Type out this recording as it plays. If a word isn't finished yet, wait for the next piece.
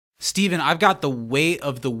Steven, I've got the weight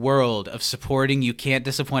of the world of supporting You Can't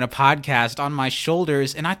Disappoint a Podcast on my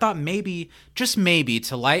shoulders, and I thought maybe, just maybe,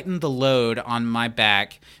 to lighten the load on my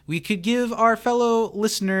back, we could give our fellow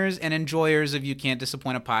listeners and enjoyers of You Can't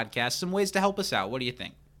Disappoint a Podcast some ways to help us out. What do you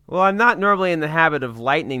think? Well, I'm not normally in the habit of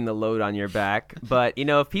lightening the load on your back, but,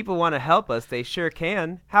 if people want to help us, they sure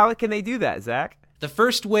can. How can they do that, Zach? The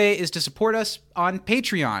first way is to support us on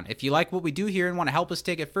Patreon. If you like what we do here and want to help us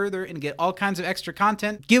take it further and get all kinds of extra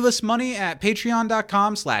content, give us money at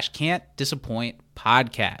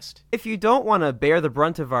patreon.com/can'tdisappointpodcast. If you don't want to bear the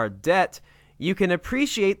brunt of our debt, you can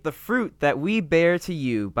appreciate the fruit that we bear to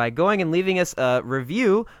you by going and leaving us a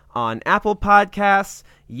review on Apple Podcasts,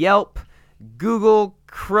 Yelp, Google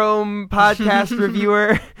Chrome podcast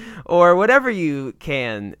reviewer, or whatever you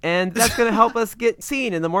can. And that's going to help us get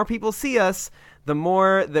seen. And the more people see us, the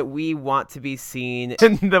more that we want to be seen,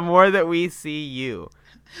 and the more that we see you.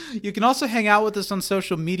 You can also hang out with us on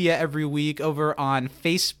social media every week over on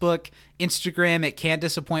Facebook, Instagram at Can't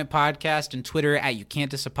Disappoint Podcast, and Twitter at You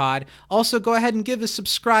Can't Disapod. Also, go ahead and give a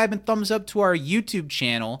subscribe and thumbs up to our YouTube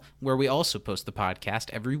channel, where we also post the podcast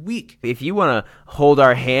every week. If you want to hold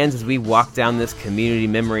our hands as we walk down this community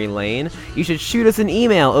memory lane, you should shoot us an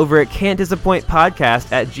email over at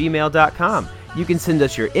can'tdisappointpodcast@gmail.com. You can send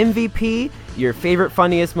us your MVP, your favorite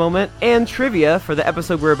funniest moment, and trivia for the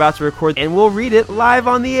episode we're about to record, and we'll read it live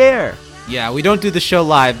on the air. Yeah, we don't do the show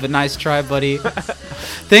live, but nice try, buddy.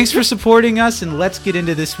 Thanks for supporting us, and let's get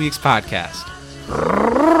into this week's podcast.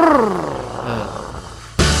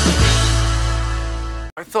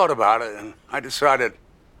 I thought about it, and I decided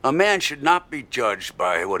a man should not be judged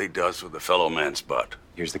by what he does with a fellow man's butt.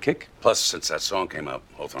 Here's the kick. Plus, since that song came out,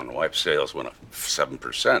 Hawthorne Wipe sales went up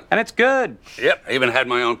 7%. And it's good. Yep, I even had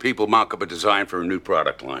my own people mock up a design for a new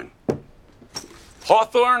product line.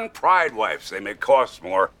 Hawthorne Pride Wipes. They may cost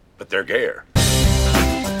more, but they're gayer.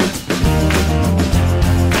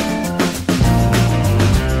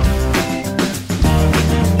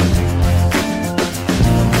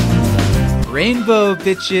 Rainbow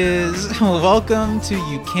bitches, welcome to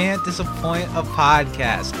You Can't Disappoint a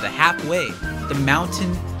Podcast, the halfway, the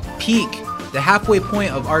mountain peak, the halfway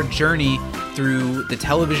point of our journey through the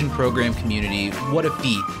television program community. What a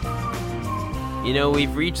feat.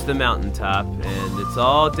 We've reached the mountaintop, and it's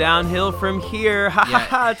all downhill from here. Ha ha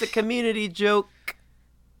ha, it's a community joke.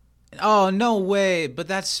 Oh, no way, but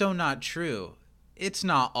that's so not true. It's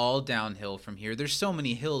not all downhill from here. There's so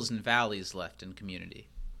many hills and valleys left in Community.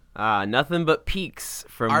 Nothing but peaks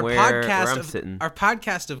from where I'm sitting. Our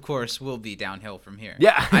podcast, of course, will be downhill from here.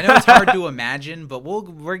 Yeah. I know it's hard to imagine, but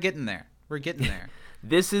we're getting there. We're getting there.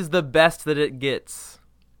 This is the best that it gets.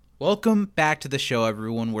 Welcome back to the show,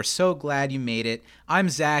 everyone. We're so glad you made it. I'm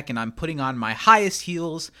Zach, and I'm putting on my highest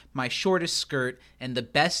heels, my shortest skirt, and the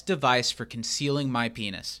best device for concealing my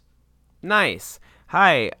penis. Nice.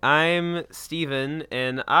 Hi, I'm Steven,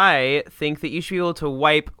 and I think that you should be able to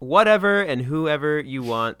wipe whatever and whoever you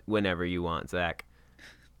want whenever you want, Zach.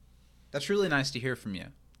 That's really nice to hear from you.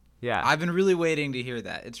 Yeah. I've been really waiting to hear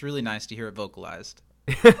that. It's really nice to hear it vocalized.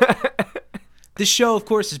 This show, of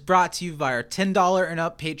course, is brought to you by our $10 and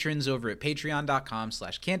up patrons over at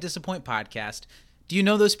patreon.com/can'tdisappointpodcast. Do you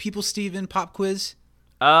know those people, Steven? Pop quiz?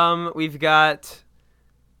 We've got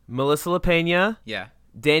Melissa LaPena. Yeah.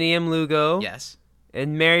 Danny M. Lugo. Yes.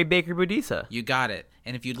 And Mary Baker Budisa. You got it.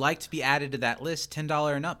 And if you'd like to be added to that list,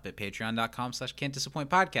 $10 and up at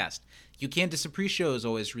patreon.com/can'tdisappointpodcast. You Can't Disagree show is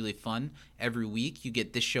always really fun. Every week, you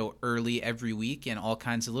get this show early every week and all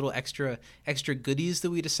kinds of little extra goodies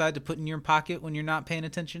that we decide to put in your pocket when you're not paying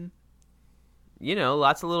attention.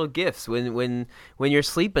 Lots of little gifts. When you're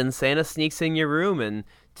sleeping, Santa sneaks in your room and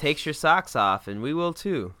takes your socks off, and we will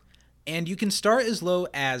too. And you can start as low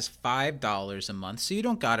as $5 a month, so you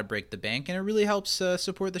don't gotta break the bank, and it really helps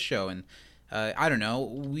support the show. And I don't know,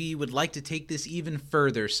 we would like to take this even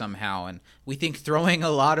further somehow, and we think throwing a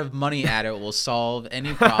lot of money at it will solve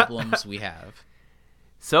any problems we have.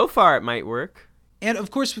 So far, it might work. And of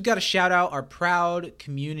course, we've got to shout out our proud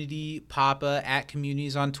community papa at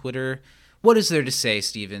Communities on Twitter. What is there to say,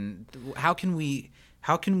 Steven? How can we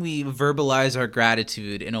verbalize our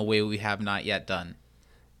gratitude in a way we have not yet done?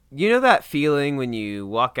 You know that feeling when you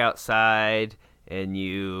walk outside and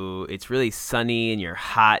it's really sunny and you're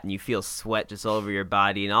hot and you feel sweat just all over your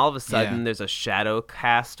body, and all of a sudden there's a shadow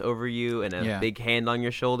cast over you and a big hand on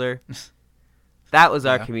your shoulder? That was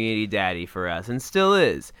our community daddy for us, and still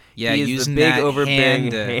is. Yeah, he is using the big that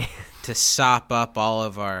overbearing hand to sop up all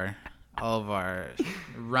of our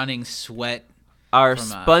running sweat. Our from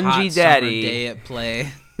spongy a hot daddy. Summer day at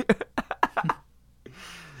play.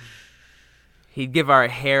 He'd give our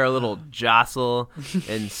hair a little jostle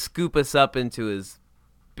and scoop us up into his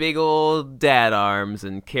big old dad arms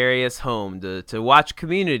and carry us home to watch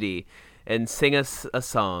Community and sing us a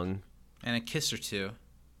song. And a kiss or two.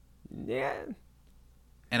 Yeah.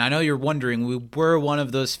 And I know you're wondering, we were one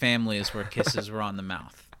of those families where kisses were on the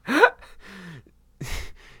mouth.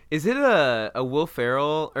 Is it a Will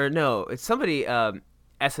Ferrell or no? It's somebody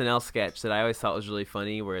SNL sketch that I always thought was really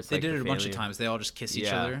funny where it's They like did the it a bunch of family- times. They all just kiss each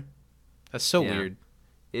Yeah. other. That's so Yeah. weird.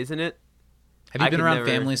 Isn't it? Have you I been could around never-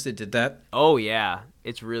 families that did that? Oh yeah,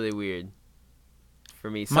 it's really weird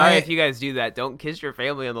for me. Sorry My- if you guys do that. Don't kiss your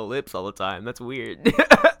family on the lips all the time. That's weird.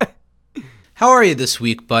 How are you this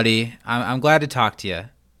week, buddy? I'm glad to talk to you.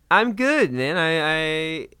 I'm good, man.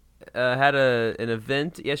 I had an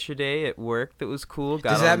event yesterday at work that was cool.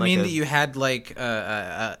 Got Does that on, like, mean a- that you had like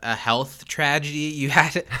a health tragedy? You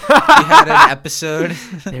had an episode.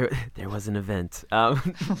 there was an event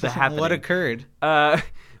that happened. What occurred?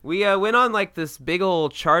 We went on like this big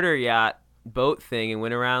old charter yacht boat thing and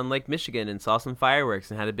went around Lake Michigan and saw some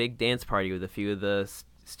fireworks and had a big dance party with a few of the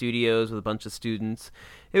studios with a bunch of students.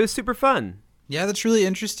 It was super fun. Yeah, that's really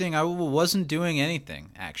interesting. I wasn't doing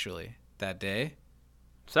anything actually that day.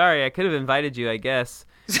 Sorry, I could have invited you. I guess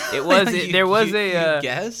it was. There was a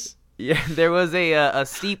guess. Yeah, there was a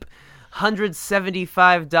steep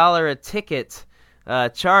 $175 a ticket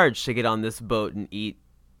charge to get on this boat and eat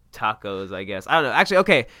tacos, I guess. I don't know. Actually,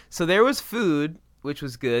 okay, so there was food, which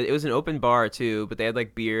was good. It was an open bar, too, but they had,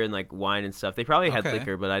 like, beer and, like, wine and stuff. They probably had Okay.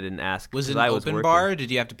 liquor, but I didn't ask. Was it 'cause an I was open working. bar? Or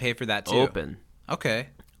did you have to pay for that too? Open. Okay.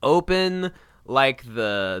 Open, like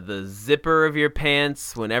the zipper of your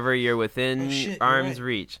pants whenever you're within Oh, shit, you're arm's right.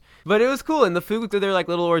 reach. But it was cool, and the food looked like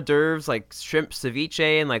little hors d'oeuvres, like shrimp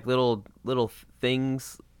ceviche and, like, little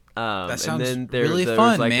things. That sounds and then there really was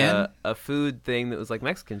fun, like man. a food thing that was like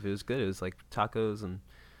Mexican food. It was good. It was like tacos and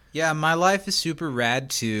Yeah, my life is super rad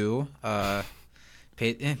too.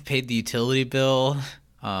 Paid the utility bill.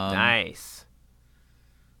 nice.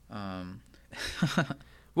 Um,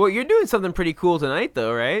 Well, you're doing something pretty cool tonight,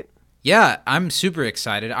 though, right? yeah, I'm super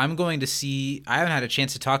excited. I'm going to see. I haven't had a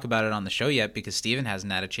chance to talk about it on the show yet because Steven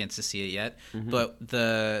hasn't had a chance to see it yet. But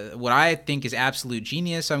what I think is absolute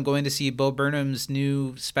genius, I'm going to see Bo Burnham's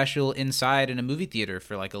new special inside in a movie theater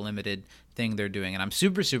for like a limited thing they're doing, and I'm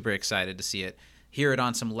super super excited to see it. Hear it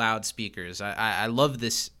on some loudspeakers. I love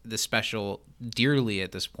this special dearly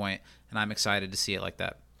at this point, and I'm excited to see it like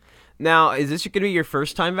that. Now, is this going to be your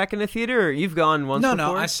first time back in the theater, or you've gone once No,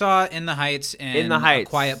 before? I saw In the Heights and In the Heights. A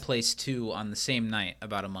Quiet Place 2 on the same night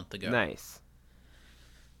about a month ago. Nice.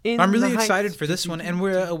 I'm really excited for this one, and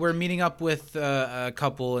we're meeting up with a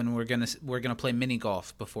couple, and we're gonna play mini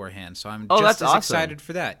golf beforehand. So I'm just that's as awesome. excited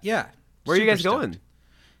for that. Yeah. Where are you Super guys going? stoked.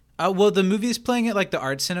 Well, the movie's playing at like the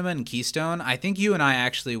Art Cinema in Keystone. I think you and I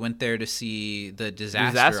actually went there to see the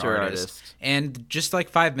Disaster Artist. And just like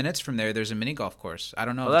 5 minutes from there, there's a mini golf course. I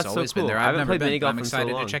don't know Oh, if it's that's so always been cool. there. I I've haven't never played been. mini But golf I'm in so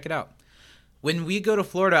excited long. to check it out. When we go to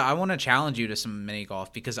Florida, I want to challenge you to some mini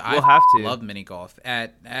golf because I We'll have to. love mini golf.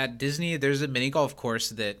 At Disney, there's a mini golf course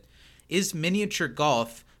that is miniature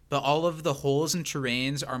golf, but all of the holes and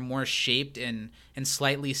terrains are more shaped and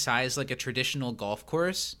slightly sized like a traditional golf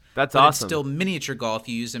course. That's but awesome. It's still miniature golf.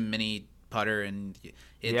 You use a mini putter and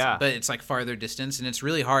but it's like farther distance and it's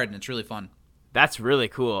really hard and it's really fun. That's really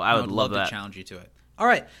cool. I would love to that. challenge you to it. All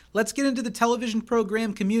right, let's get into the television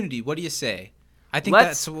program Community. What do you say? I think Let's-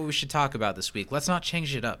 that's what we should talk about this week. Let's not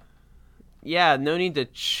change it up. Yeah, no need to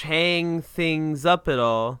chang things up at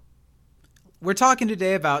all. We're talking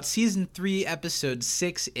today about season 3, episode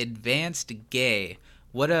 6, Advanced Gay.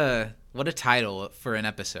 What a title for an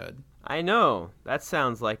episode. I know. That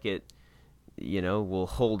sounds like it, will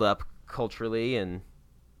hold up culturally and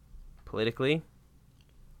politically.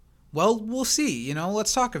 Well, we'll see.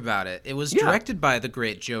 Let's talk about it. It was directed by the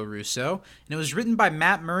great Joe Russo, and it was written by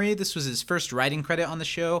Matt Murray. This was his first writing credit on the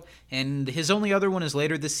show, and his only other one is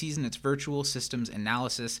later this season. It's Virtual Systems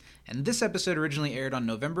Analysis, and this episode originally aired on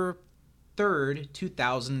November 3rd,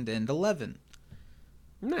 2011.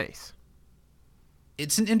 Nice.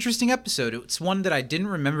 It's an interesting episode. It's one that I didn't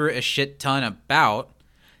remember a shit ton about,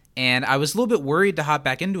 and I was a little bit worried to hop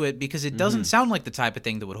back into it because it doesn't sound like the type of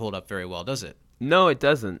thing that would hold up very well, does it? No, it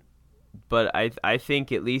doesn't. But I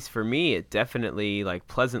think, at least for me, it definitely,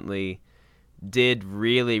 pleasantly did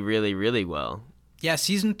really, really, really well. Yeah,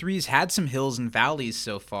 season 3's had some hills and valleys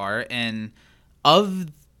so far, and I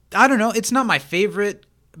don't know, it's not my favorite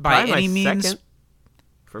by Probably any my means. second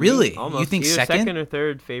for Really? me, almost. You think Either second? or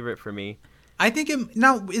third favorite for me. I think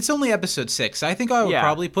it's only episode 6. I think I would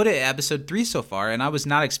probably put it at episode 3 so far, and I was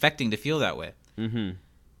not expecting to feel that way. Mm-hmm.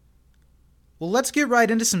 Well, let's get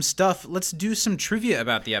right into some stuff. Let's do some trivia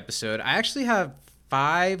about the episode. I actually have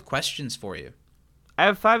 5 questions for you. I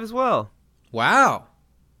have 5 as well. Wow.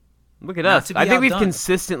 Look at Not us. to be I think we've outdone.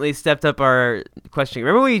 consistently stepped up our questioning.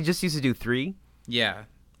 Remember we just used to do 3? Yeah.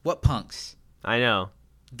 What punks? I know.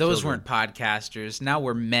 Those Children. weren't podcasters. Now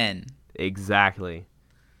we're men. Exactly.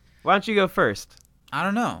 Why don't you go first? I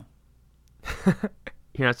don't know.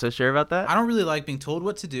 You're not so sure about that? I don't really like being told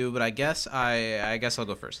what to do, but I guess I'll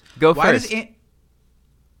go first. Go Why first.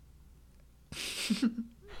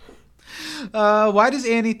 Why does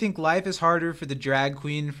Annie think life is harder for the drag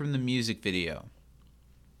queen from the music video?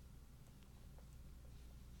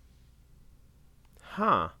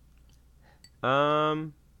 Huh. I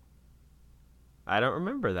don't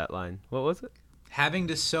remember that line. What was it? Having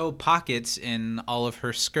to sew pockets in all of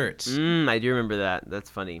her skirts. I do remember that. That's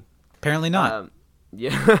funny. Apparently not.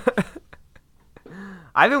 Yeah.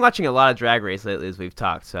 I've been watching a lot of Drag Race lately as we've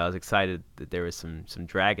talked, so I was excited that there was some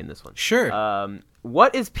drag in this one. Sure.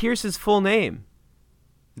 What is Pierce's full name?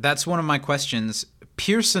 That's one of my questions.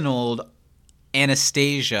 Pearsonold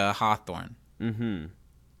Anastasia Hawthorne.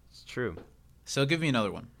 It's true. So give me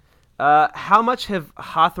another one. How much have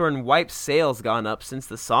Hawthorne wipes sales gone up since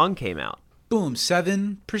the song came out? Boom,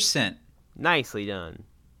 7%. Nicely done.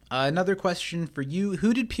 Another question for you.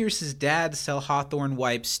 Who did Pierce's dad sell Hawthorne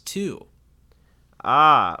wipes to?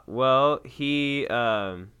 Well, he,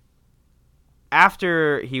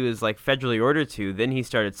 after he was, federally ordered to, then he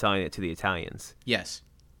started selling it to the Italians. Yes.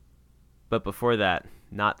 But before that,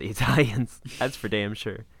 not the Italians. That's for damn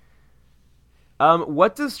sure.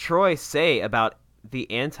 What does Troy say about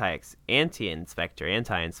the anti-inspector? I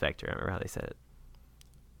remember how they said it.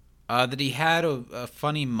 That he had a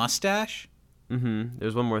funny mustache?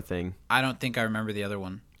 There's one more thing. I don't think I remember the other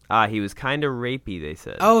one. He was kind of rapey, they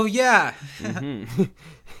said. Oh, yeah.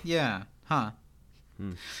 Yeah. Huh.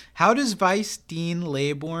 How does Vice Dean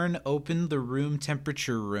Laybourne open the room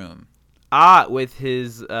temperature room? With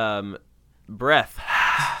his breath.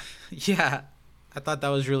 Yeah. I thought that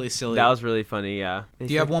was really silly. That was really funny, yeah. Do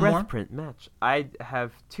you have one breath more? Print match. I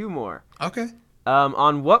have 2 more. Okay.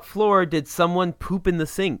 On what floor did someone poop in the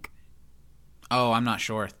sink? Oh, I'm not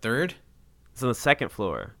sure. Third? It's on the 2nd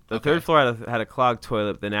floor. The Okay. 3rd floor had a clogged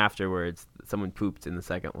toilet, but then afterwards, someone pooped in the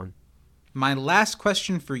 2nd one. My last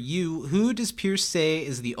question for you. Who does Pierce say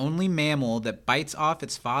is the only mammal that bites off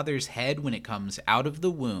its father's head when it comes out of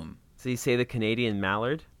the womb? So you say the Canadian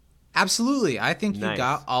mallard? Absolutely. I think you Nice.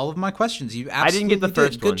 got all of my questions. You absolutely I didn't get the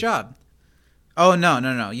first did. Good one. job. Oh,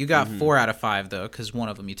 no. You got 4 out of 5, though, because one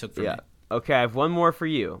of them you took from me. Okay, I have one more for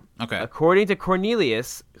you. Okay. According to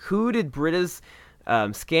Cornelius, who did Britta's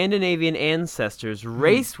Scandinavian ancestors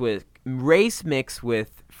race mix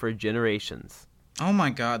with for generations? Oh, my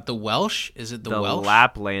God. The Welsh? Is it the Welsh?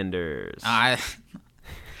 Laplanders.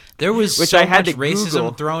 There was Which so I had much to racism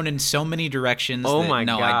Google. thrown in so many directions Oh that, my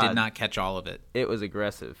no, I God. did not catch all of it. It was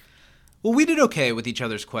aggressive. Well, we did okay with each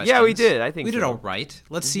other's questions. Yeah, we did. I think we did so. all right.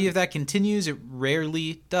 Let's see if that continues. It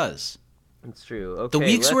rarely does. It's true. Okay, The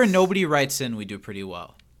weeks where nobody writes in, we do pretty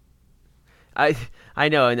well. I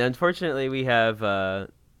know, and unfortunately we have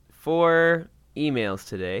 4 emails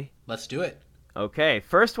today. Let's do it. Okay,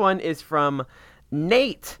 first one is from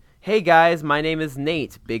Nate. Hey guys, my name is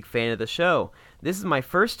Nate. Big fan of the show. This is my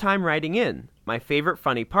first time writing in. My favorite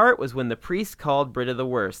funny part was when the priest called Britta the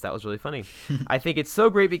worst. That was really funny. I think it's so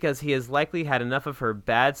great because he has likely had enough of her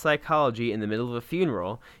bad psychology in the middle of a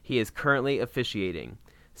funeral he is currently officiating.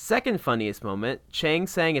 Second funniest moment, Chang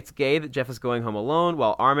saying it's gay that Jeff is going home alone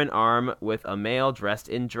while arm in arm with a male dressed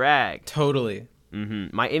in drag. Totally.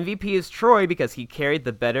 My MVP is Troy because he carried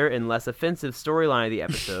the better and less offensive storyline of the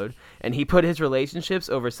episode, and he put his relationships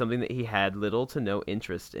over something that he had little to no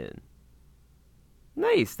interest in.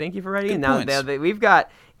 Nice. Thank you for writing in. Good Now, points. we've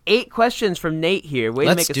got 8 questions from Nate here. Way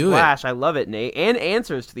Let's to make a do it. splash. I love it, Nate. And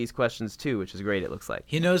answers to these questions, too, which is great, it looks like.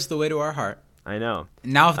 He knows the way to our heart. I know.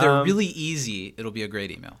 Now, if they're really easy, it'll be a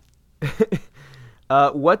great email.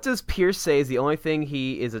 What does Pierce say is the only thing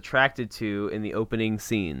he is attracted to in the opening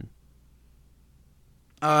scene?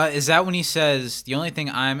 Is that when he says, the only thing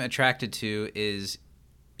I'm attracted to is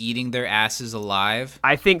eating their asses alive?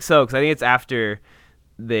 I think so, because I think it's after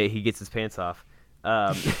he gets his pants off.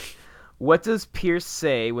 What does Pierce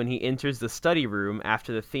say when he enters the study room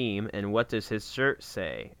after the theme, and what does his shirt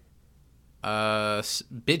say?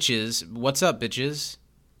 Bitches. What's up, bitches?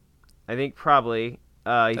 I think probably. He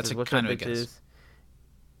That's says, a "What's kind up, of a guess. bitches?"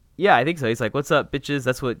 Yeah, I think so. He's like, "What's up, bitches?"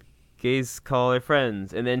 That's what gays call their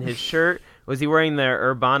friends. And then his shirt, was he wearing the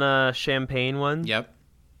Urbana champagne one? Yep.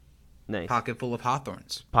 Nice. Pocket full of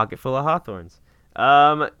hawthorns. Pocket full of hawthorns.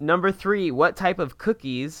 Number 3, what type of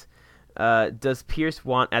cookies does Pierce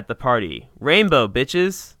want at the party? Rainbow,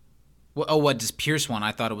 bitches. What does Pierce want?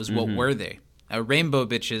 I thought it was what were they? Rainbow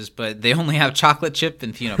bitches, but they only have chocolate chip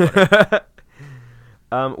and peanut butter.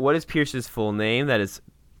 What is Pierce's full name? That is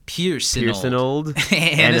Pearsonald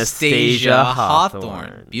Anastasia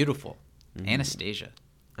Hawthorne. Beautiful. Anastasia.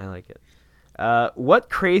 I like it. What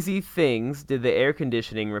crazy things did the air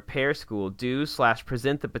conditioning repair school do /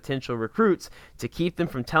 present the potential recruits to keep them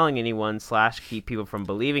from telling anyone / keep people from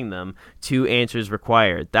believing them? 2 answers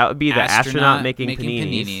required. That would be the astronaut making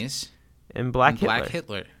paninis and Black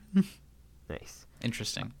Hitler. Nice.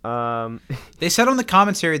 Interesting. They They said on the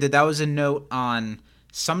commentary that was a note on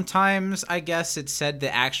sometimes, I guess, it said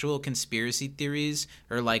the actual conspiracy theories,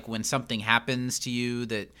 or like when something happens to you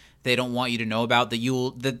that they don't want you to know about,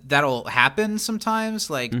 that'll happen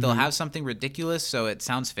sometimes. Like they'll have something ridiculous, so it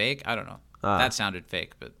sounds fake. I don't know. That sounded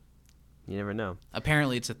fake, but You never know.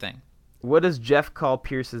 apparently it's a thing. What does Jeff call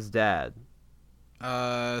Pierce's dad?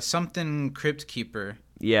 Something Crypt Keeper.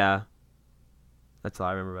 Yeah. That's all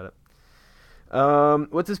I remember about it.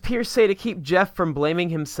 What does Pierce say to keep Jeff from blaming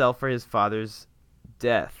himself for his father's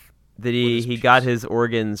death? That he got his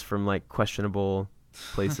organs from like questionable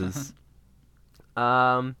places.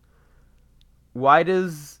 Why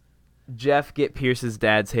does Jeff get Pierce's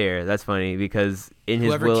dad's hair? That's funny because in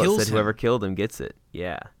his will it said whoever killed him gets it.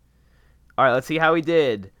 Yeah. All right, let's see how he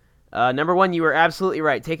did. Number 1, you were absolutely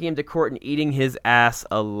right. Taking him to court and eating his ass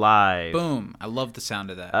alive. Boom. I love the sound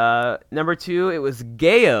of that. Number 2, it was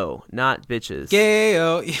Gayo, not bitches.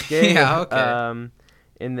 Gayo. Yeah, okay.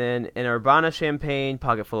 And then an Urbana champagne,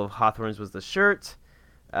 pocket full of Hawthorns was the shirt.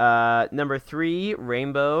 Number 3,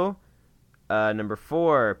 Rainbow. Number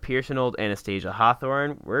 4, Pearsonald Anastasia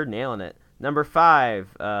Hawthorne. We're nailing it. Number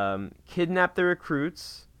 5, Kidnap the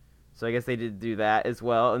Recruits. So I guess they did do that as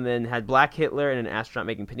well. And then had Black Hitler and an astronaut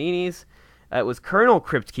making paninis. It was Colonel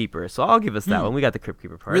Crypt Keeper, so I'll give us that one. We got the Crypt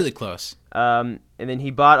Keeper part. Really close. And then he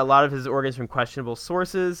bought a lot of his organs from questionable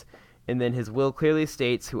sources. And then his will clearly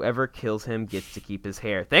states whoever kills him gets to keep his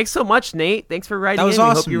hair. Thanks so much, Nate. Thanks for writing in. That was in.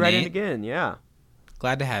 awesome, We hope you write in Nate. again. Yeah.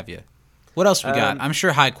 Glad to have you. What else we got? I'm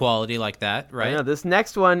sure high quality like that, right? I know. This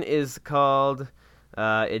next one is called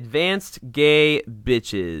Advanced Gay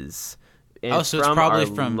Bitches. And So it's probably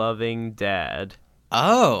our from Loving Dad.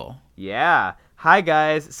 Oh. Yeah. Hi,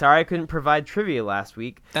 guys. Sorry I couldn't provide trivia last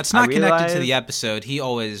week. That's not connected to the episode. He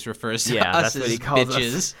always refers to us that's what as he calls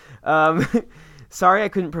bitches. us. Sorry I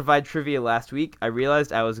couldn't provide trivia last week. I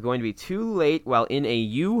realized I was going to be too late while in a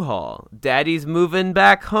U-Haul. Daddy's moving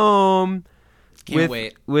back home. Can't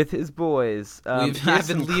wait. With his boys. I've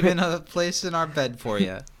been leaving a place in our bed for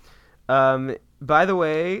you. By the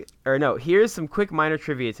way, here's some quick minor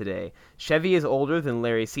trivia today. Chevy is older than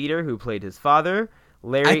Larry Cedar, who played his father.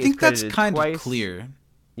 Larry I think is that's credited kind twice. of clear.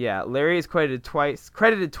 Yeah, Larry is credited twice,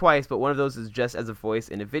 but one of those is just as a voice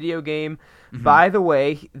in a video game. By the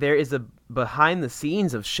way, there is a behind the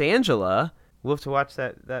scenes of Shangela. We'll have to watch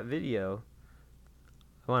that video.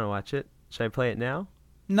 I want to watch it. Should I play it now?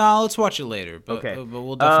 No, let's watch it later. But, Okay. But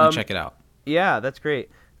we'll definitely check it out. Yeah, that's great.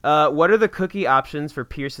 What are the cookie options for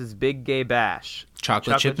Pierce's Big Gay Bash?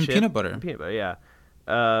 Chocolate chip and peanut butter. Peanut butter, yeah.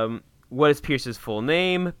 What is Pierce's full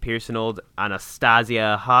name? Pearsonald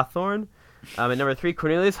Anastasia Hawthorne. And number 3,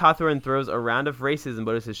 Cornelius Hawthorne throws a round of racism,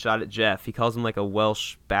 but it's his shot at Jeff. He calls him like a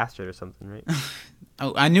Welsh bastard or something, right?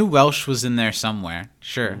 Oh, I knew Welsh was in there somewhere.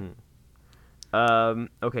 Sure.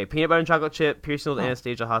 Okay, peanut butter and chocolate chip, Pearsonald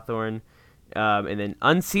Anastasia Hawthorne. And then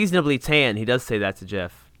unseasonably tan. He does say that to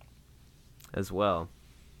Jeff as well.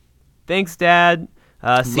 Thanks, Dad.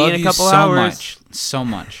 See you in a couple hours. So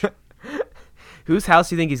much. Whose house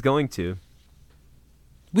do you think he's going to?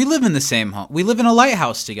 We live in the same home. We live in a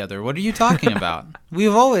lighthouse together. What are you talking about?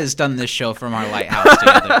 We've always done this show from our lighthouse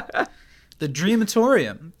together. The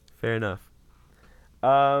Dreamatorium. Fair enough.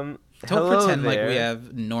 Don't Hello pretend there. like we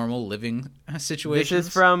have normal living situations. This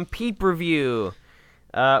is from Peep Review.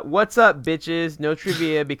 What's up, bitches? No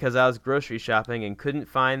trivia because I was grocery shopping and couldn't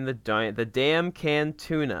find the damn canned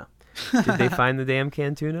tuna. Did they find the damn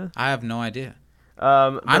canned tuna? I have no idea.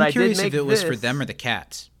 But I'm curious if make it was for this. them or the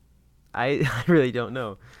cats. I really don't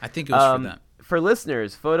know. I think it was for them. For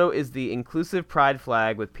listeners, photo is the inclusive pride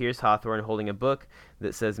flag with Pierce Hawthorne holding a book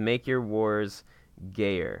that says "Make Your Wars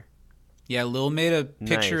Gayer." Yeah, Lil made a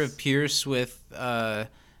picture Nice. of Pierce with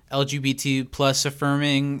LGBT plus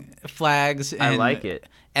affirming flags. And I like it.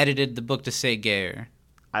 Edited the book to say gayer.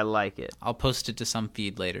 I like it. I'll post it to some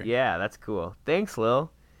feed later. Yeah, that's cool. Thanks,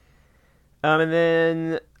 Lil. And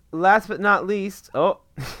then last but not least, hello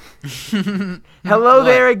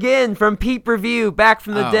there again from Peep Review, back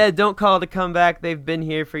from the dead. Don't call to come back. They've been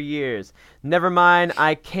here for years. Never mind,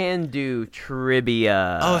 I can do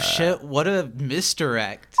trivia. Oh shit! What a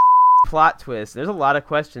misdirect. Plot twist. There's a lot of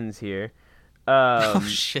questions here. Oh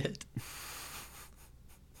shit.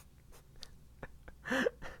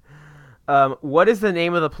 What is the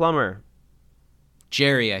name of the plumber?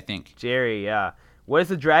 Jerry, I think. Jerry, yeah. What is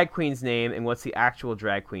the drag queen's name, and what's the actual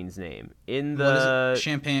drag queen's name? In What is the it?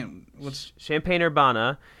 Champagne. What's Champagne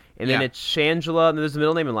Urbana, and then Yeah. it's Shangela, and there's a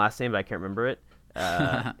middle name and last name, but I can't remember it.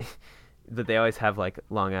 But they always have like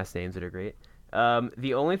long ass names that are great.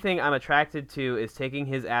 The only thing I'm attracted to is taking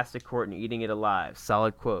his ass to court and eating it alive.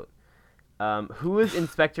 Solid quote. Who is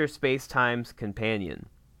Inspector Spacetime's companion?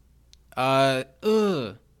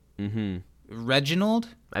 Mm-hmm. Reginald?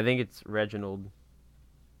 I think it's Reginald.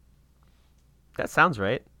 That sounds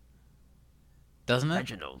right. Doesn't it?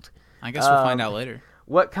 Reginald. I guess we'll find out later.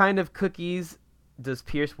 What kind of cookies does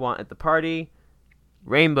Pierce want at the party?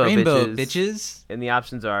 Rainbow bitches. And the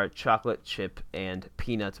options are chocolate chip and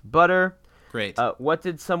peanut butter. Great. What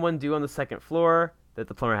did someone do on the second floor that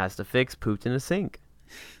the plumber has to fix? Pooped in a sink.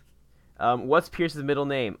 What's Pierce's middle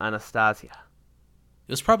name? Anastasia.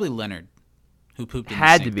 It was probably Leonard who pooped in the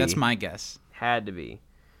Had sink. to be. That's my guess. Had to be.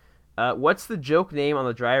 What's the joke name on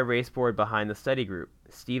the dry erase board behind the study group?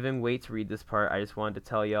 Steven, wait to read this part. I just wanted to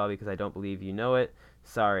tell y'all because I don't believe you know it.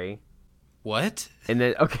 Sorry. What? And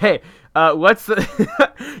then, okay, what's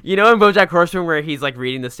the... You know in BoJack Horseman where he's, like,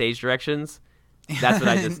 reading the stage directions? That's what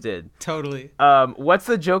I just did. Totally. What's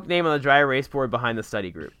the joke name on the dry erase board behind the study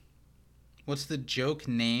group? What's the joke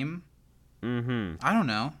name? Mm-hmm. I don't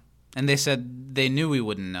know. And they said they knew we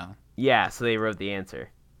wouldn't know. Yeah, so they wrote the answer.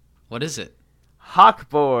 What is it?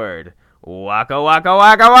 Hawkboard. Waka waka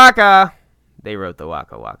waka waka. They wrote the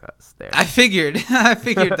waka wakas there. I figured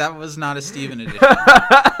that was not a Steven edition.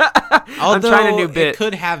 Although I'm trying a new bit. It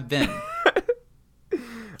could have been.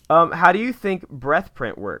 How do you think breath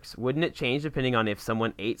print works? Wouldn't it change depending on if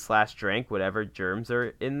someone ate/drank whatever germs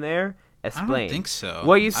are in there? Explain. I don't think so.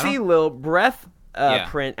 Well, you I see, don't- Lil, breath Yeah.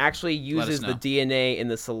 print actually uses the know. DNA in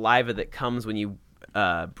the saliva that comes when you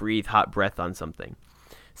breathe hot breath on something.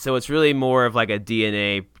 So it's really more of like a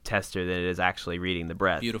DNA tester than it is actually reading the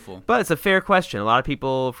breath. Beautiful. But it's a fair question. A lot of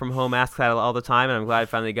people from home ask that all the time, and I'm glad I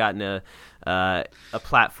finally gotten a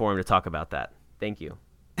platform to talk about that. Thank you.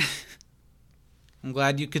 I'm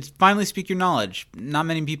glad you could finally speak your knowledge. Not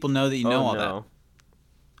many people know that you know all that.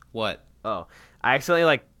 What? Oh, I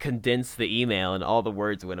accidentally condensed the email and all the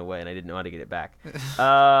words went away and I didn't know how to get it back.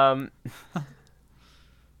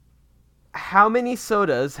 How many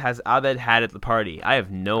sodas has Abed had at the party? I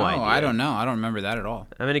have no idea. I don't know. I don't remember that at all.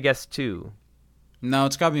 I'm going to guess 2. No,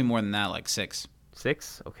 it's got to be more than that, like 6.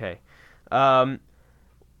 6? Okay.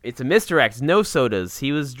 It's a misdirect. No sodas.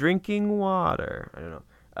 He was drinking water. I don't know.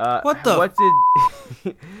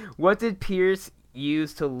 What did Pierce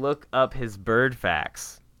use to look up his bird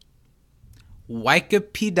facts?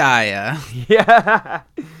 Wikipedia. Yeah,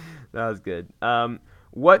 that was good.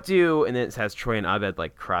 What do, and then it has Troy and Abed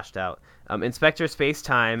crossed out, Inspector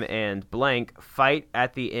Spacetime and blank fight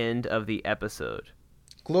at the end of the episode?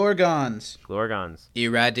 Glorgons.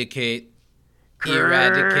 Eradicate.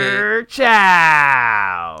 Eradicate.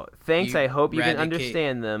 Ciao. Thanks, I hope you can Eradicate.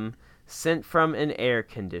 understand them. Sent from an air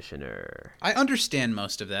conditioner. I understand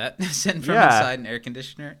most of that. Sent from Yeah. inside an air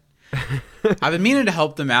conditioner. I've been meaning to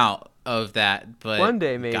help them out of that, but One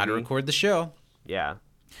day, maybe. Gotta record the show. Yeah.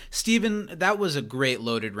 Steven, that was a great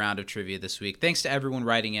loaded round of trivia this week. Thanks to everyone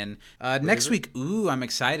writing in. Next week, I'm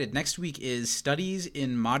excited. Next week is Studies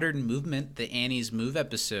in Modern Movement, the Annie's Move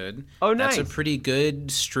episode. Oh, nice. That's a pretty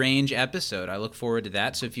good, strange episode. I look forward to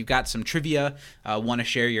that. So if you've got some trivia, want to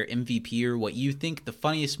share your MVP or what you think the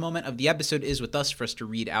funniest moment of the episode is with us for us to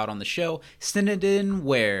read out on the show, send it in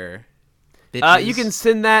where? Bitches? You can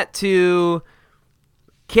send that to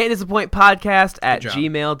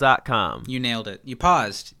can'tdisappointpodcast@gmail.com. You nailed it. You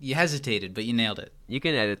paused. You hesitated, but you nailed it. You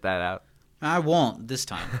can edit that out. I won't this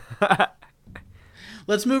time.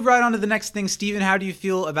 Let's move right on to the next thing. Steven, how do you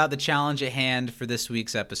feel about the challenge at hand for this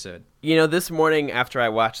week's episode? You know, this morning after I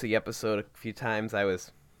watched the episode a few times, I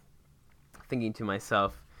was thinking to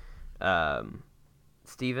myself,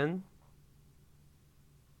 Steven,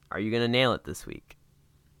 are you going to nail it this week?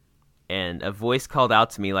 And a voice called out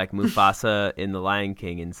to me like Mufasa in The Lion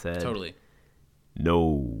King and said, Totally.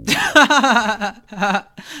 No.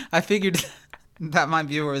 I figured that might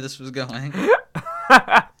be where this was going.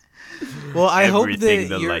 Well, I hope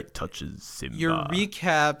that light touches Simba. your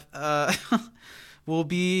recap will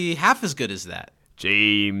be half as good as that.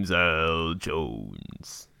 James L.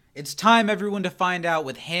 Jones. It's time, everyone, to find out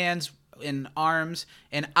with hands and arms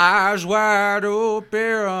and eyes wide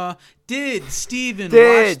open. Did Steven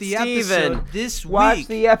watch the episode this week? Watch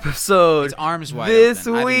the episode. It's arms wide this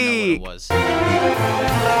open. week. I didn't know what it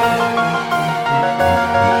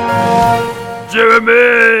was.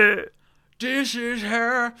 Jeremy! This is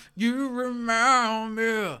how you remind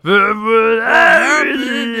me what Do happened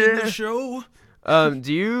in the show.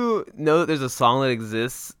 you know that there's a song that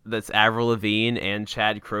exists that's Avril Lavigne and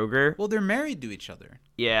Chad Kroger? Well, they're married to each other.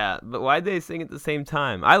 Yeah, but why'd they sing at the same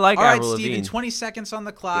time? I like All right, Avril Steven, Lavigne. 20 seconds on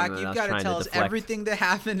the clock. Yeah, man, I You've was got to trying to tell us deflect. everything that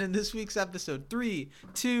happened in this week's episode. 3,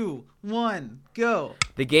 2, 1, go.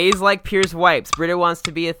 The gays like Pierce wipes. Britta wants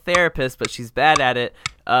to be a therapist, but she's bad at it.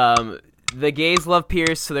 The gays love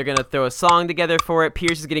Pierce, so they're going to throw a song together for it.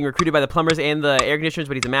 Pierce is getting recruited by the plumbers and the air conditioners,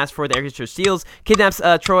 but he's a mask for it. The air conditioner steals, kidnaps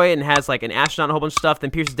Troy, and has like an astronaut and a whole bunch of stuff. Then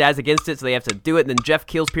Pierce's dad's against it, so they have to do it. And then Jeff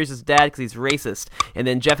kills Pierce's dad because he's racist. And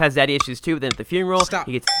then Jeff has daddy issues too, but then at the funeral, Stop.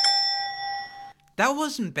 he gets... That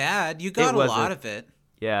wasn't bad. You got a wasn't. lot of it.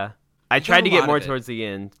 Yeah. I got tried to a get lot more of it. towards the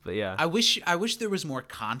end, but yeah. I wish there was more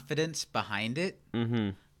confidence behind it.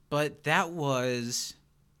 Mm-hmm. But that was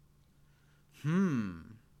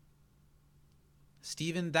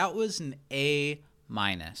Steven, that was an A-.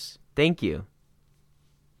 Thank you.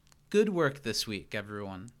 Good work this week,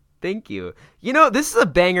 everyone. Thank you. You know, this is a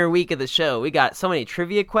banger week of the show. We got so many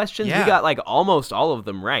trivia questions. Yeah. We got like almost all of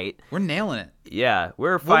them right. We're nailing it. Yeah,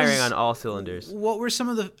 we're What firing was- on all cylinders. What were some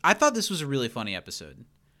of the... I thought this was a really funny episode.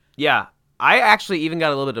 Yeah, I actually even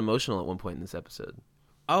got a little bit emotional at one point in this episode.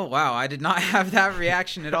 Oh, wow. I did not have that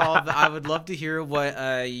reaction at all. But I would love to hear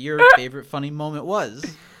what your favorite funny moment was.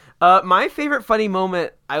 My favorite funny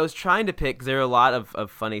moment, I was trying to pick because there are a lot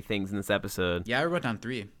of funny things in this episode. Yeah, I wrote down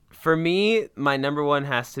 3. For me, my number one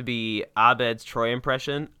has to be Abed's Troy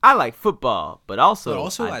impression. I like football, but also,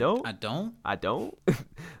 I don't. I don't.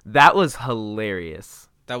 That was hilarious.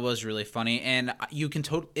 That was really funny, and you can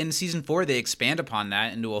in season 4 they expand upon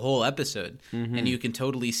that into a whole episode, and you can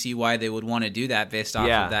totally see why they would want to do that based off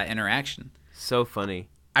Yeah. of that interaction. So funny.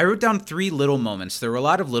 I wrote down 3 little moments. There were a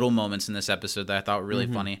lot of little moments in this episode that I thought were really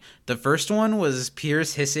funny. The first one was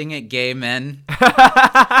Pierce hissing at gay men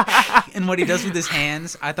and what he does with his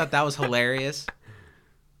hands. I thought that was hilarious.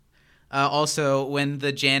 Also, when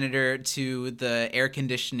the janitor to the air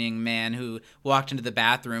conditioning man who walked into the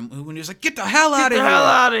bathroom, when he was like, "Get the hell out of here!" hell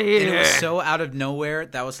outta here. And it was so out of nowhere.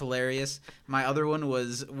 That was hilarious. My other one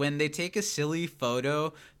was when they take a silly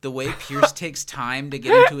photo, the way Pierce takes time to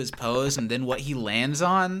get into his pose and then what he lands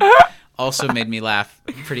on also made me laugh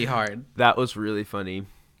pretty hard. That was really funny.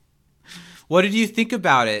 What did you think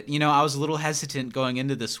about it? You know, I was a little hesitant going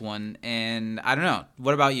into this one, and I don't know.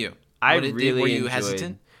 What about you? I Were really you enjoyed.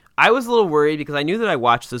 hesitant? I was a little worried because I knew that I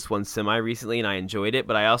watched this one semi-recently and I enjoyed it,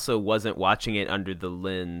 but I also wasn't watching it under the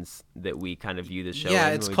lens that we kind of view the show Yeah,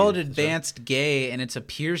 in it's when we called do the show. Advanced Gay, and it's a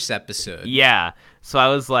Pierce episode. Yeah, so I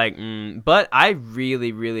was like, but I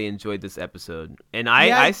really, really enjoyed this episode. And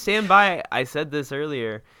Yeah. I stand by, I said this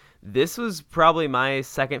earlier, this was probably my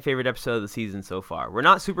second favorite episode of the season so far. We're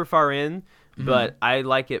not super far in, but I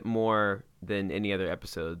like it more than any other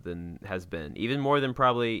episode than has been, even more than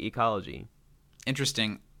probably Ecology.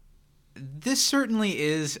 Interesting. This certainly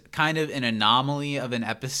is kind of an anomaly of an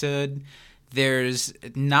episode. There's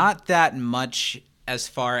not that much as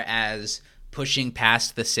far as pushing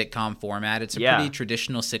past the sitcom format. It's a Yeah. pretty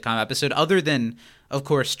traditional sitcom episode, other than, of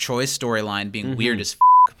course, Troy's storyline being weird as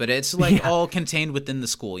but it's like all contained within the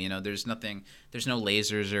school. You know, there's no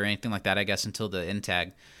lasers or anything like that, I guess, until the end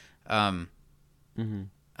tag.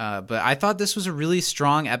 But I thought this was a really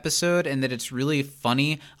strong episode and that it's really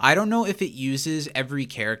funny. I don't know if it uses every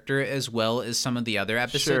character as well as some of the other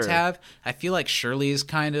episodes Sure. have. I feel like Shirley is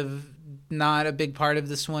kind of not a big part of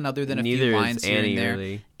this one other than a Neither few is lines here Annie, and there.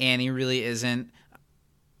 really. Annie really isn't.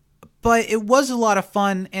 But it was a lot of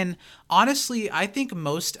fun, and honestly, I think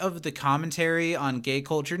most of the commentary on gay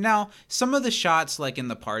culture... Now, some of the shots, like in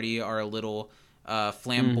the party, are a little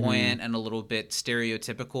flamboyant and a little bit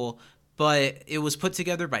stereotypical, but it was put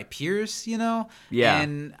together by Pierce, you know? Yeah.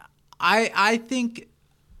 And I think,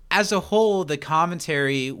 as a whole, the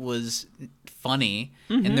commentary was funny,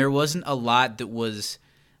 and there wasn't a lot that was...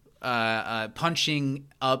 punching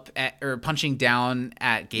up at, or punching down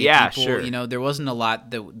at gay people. Sure. You know, there wasn't a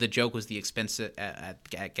lot. The joke was the expense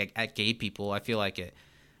at gay people. I feel like it.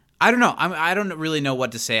 I don't know. I don't really know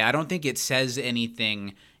what to say. I don't think it says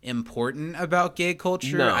anything important about gay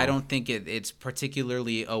culture. No. I don't think it's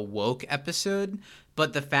particularly a woke episode.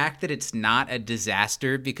 But the fact that it's not a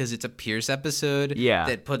disaster because it's a Pierce episode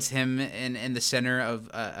that puts him in the center of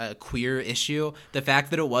a queer issue, the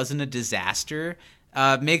fact that it wasn't a disaster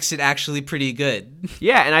makes it actually pretty good.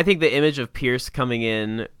 Yeah, and I think the image of Pierce coming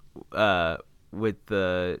in with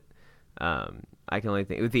the I can only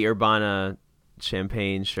think with the Urbana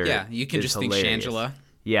champagne shirt. Yeah, you can is just hilarious. think Shangela.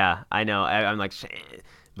 Yeah, I know. I'm like,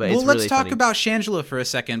 But well, it's let's really talk funny. about Shangela for a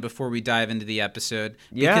second before we dive into the episode.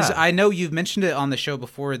 Because Yeah. I know you've mentioned it on the show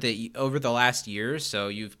before that over the last year or so,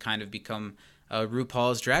 you've kind of become a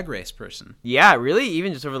RuPaul's Drag Race person. Yeah, really,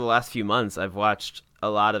 even just over the last few months, I've watched a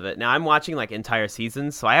lot of it. Now, I'm watching, like, entire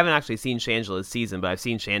seasons, so I haven't actually seen Shangela's season, but I've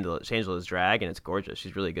seen Shangela's drag, and it's gorgeous.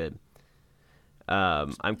 She's really good.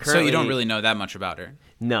 I'm currently... So you don't really know that much about her.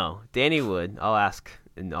 No. Danny would. I'll ask,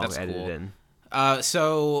 and I'll That's edit cool. it in.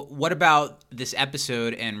 So what about this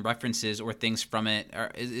episode and references or things from it?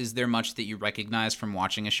 Is there much that you recognize from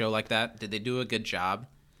watching a show like that? Did they do a good job?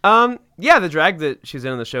 Yeah, the drag that she was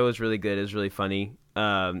in on the show was really good. It was really funny.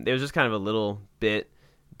 It was just kind of a little bit,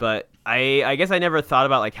 but I guess I never thought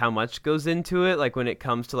about like how much goes into it, like when it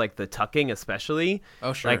comes to like the tucking especially.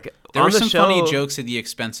 Oh, sure. Like, there on were the some show, funny jokes at the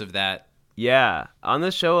expense of that. Yeah, on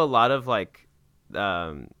the show, a lot of like,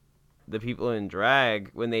 the people in drag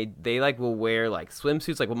when they like will wear like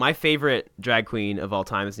swimsuits. Like, well, my favorite drag queen of all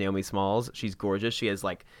time is Naomi Smalls. She's gorgeous. She has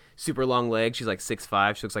like super long legs. She's like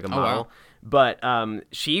 6'5". She looks like a model. Wow. But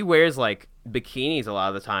she wears like bikinis a lot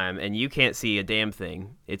of the time, and you can't see a damn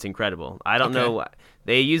thing. It's incredible. I don't know.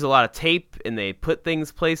 They use a lot of tape and they put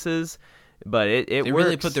things places, but it They works.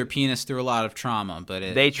 really put their penis through a lot of trauma, but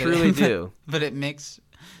They truly do. But it makes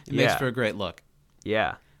Yeah. for a great look.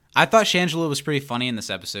 Yeah. I thought Shangela was pretty funny in this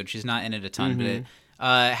episode. She's not in it a ton,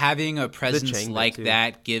 but having a presence Chang bit, like too.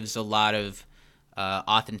 that gives a lot of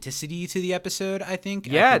authenticity to the episode, I think.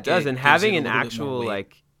 I Yeah, think it does. And gives having it a an little bit more actual weight.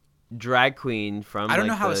 like drag queen from I don't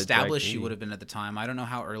know like, how the established drag she would community. have been at the time. I don't know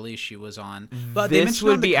how early she was on. But they This mentioned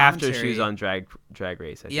would on the be after she commentary- was on Drag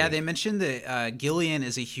Race. I Yeah, think. they mentioned that Gillian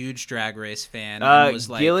is a huge Drag Race fan. And was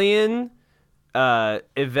like, Gillian,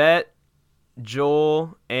 Yvette,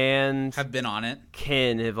 Joel, and have been on it.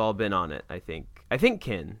 Ken have all been on it. I think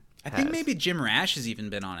Ken. I think has. maybe Jim Rash has even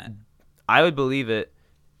been on it. I would believe it.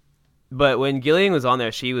 But when Gillian was on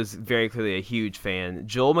there, she was very clearly a huge fan.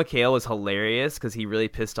 Joel McHale was hilarious because he really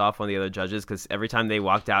pissed off one of the other judges because every time they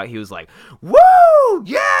walked out, he was like, "Woo,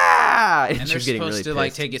 yeah!" And she they're was getting supposed really to like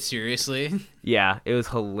pissed. take it seriously. Yeah, it was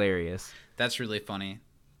hilarious. That's really funny.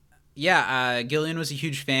 Yeah, Gillian was a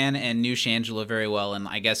huge fan and knew Shangela very well, and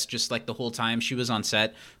I guess just like the whole time she was on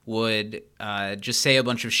set, would just say a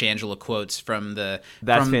bunch of Shangela quotes from the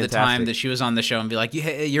That's the time fantastic. that she was on the show and be like,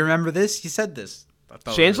 you remember this? You said this." I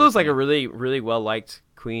thought it was Shangela's like funny. a really, really well liked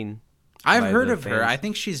queen. I've by heard the of her. fans. I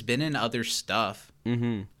think she's been in other stuff.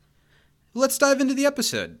 Mm-hmm. Let's dive into the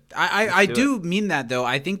episode. I do do mean that, though.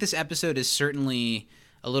 I think this episode is certainly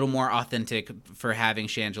a little more authentic for having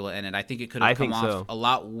Shangela in it. I think it could I have come think off so. a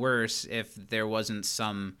lot worse if there wasn't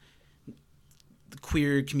some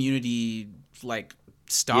queer community like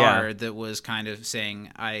star Yeah. that was kind of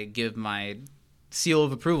saying, I give my seal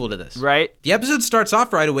of approval to this. Right? The episode starts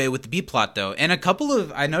off right away with the B plot, though, and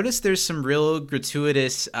I noticed there's some real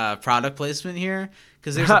gratuitous product placement here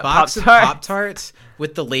because there's a box of Pop-Tarts. Pop-Tarts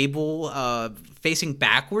with the label facing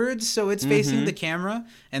backwards, so it's facing the camera,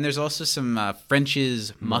 and there's also some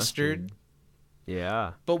French's mustard.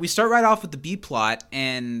 Yeah. But we start right off with the B plot,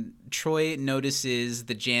 and Troy notices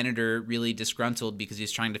the janitor really disgruntled because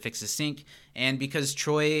he's trying to fix his sink, and because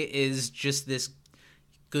Troy is just this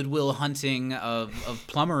Goodwill Hunting of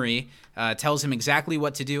plumbery, tells him exactly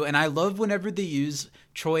what to do. And I love whenever they use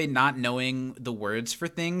Troy not knowing the words for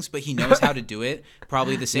things, but he knows how to do it.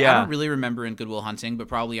 Probably the same. I Yeah. don't really remember in Goodwill Hunting, but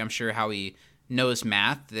probably I'm sure how he knows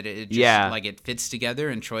math, that it just like it fits together,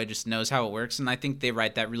 and Troy just knows how it works. And I think they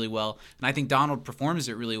write that really well. And I think Donald performs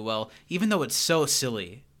it really well, even though it's so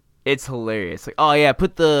silly. It's hilarious. Like, oh yeah,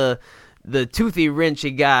 put the toothy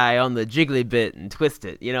wrenchy guy on the jiggly bit and twist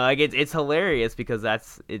it. You know, like it's hilarious because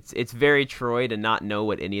it's very Troy to not know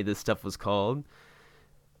what any of this stuff was called.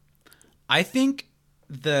 I think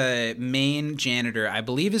the main janitor, I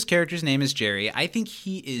believe his character's name is Jerry. I think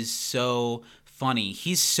he is so funny.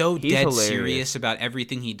 He's so dead hilarious. serious about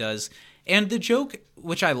everything he does. And the joke,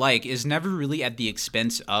 which I like, is never really at the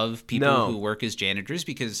expense of people No. who work as janitors,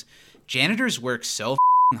 because janitors work so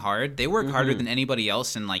hard. They work harder than anybody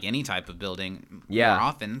else in like any type of building Yeah. more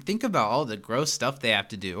often. Think about all the gross stuff they have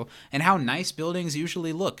to do and how nice buildings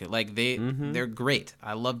usually look. Like they're great.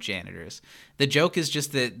 I love janitors. The joke is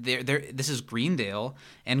just that this is Greendale,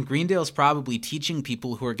 and Greendale's probably teaching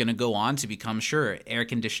people who are going to go on to become air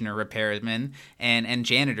conditioner repairmen and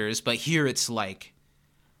janitors, but here it's like,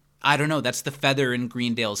 I don't know, that's the feather in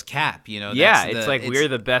Greendale's cap, you know? Yeah, That's it's like we're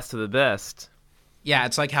the best of the best. Yeah,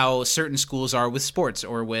 it's like how certain schools are with sports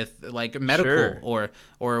or with like medical Sure.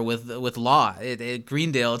 or with law. At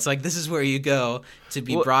Greendale, it's like this is where you go to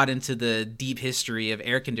be brought into the deep history of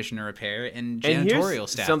air conditioner repair and And janitorial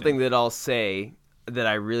here's staffing. something that I'll say that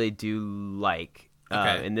I really do like.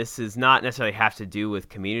 Okay. And this does not necessarily have to do with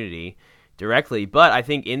community directly, but I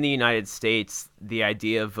think in the United States, the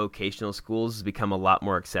idea of vocational schools has become a lot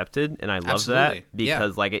more accepted, and I love Absolutely. that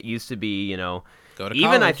because like it used to be, you know, Go to even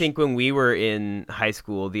I college. think when we were in high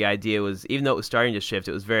school, the idea was, even though it was starting to shift,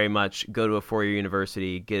 it was very much go to a 4-year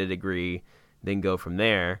university, get a degree, then go from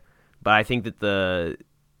there. But I think that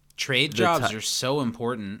Trade jobs are so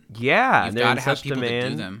important. yeah, You've they're got in to have such people that do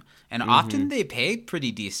demand. them. And often they pay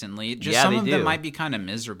pretty decently. Just Yeah, some they of them do. might be kind of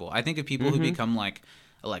miserable. I think of people who become like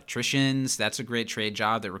electricians. That's a great trade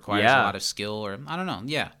job that requires Yeah. a lot of skill. Or I don't know.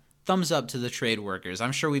 Yeah. Thumbs up to the trade workers.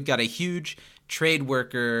 I'm sure we've got a huge trade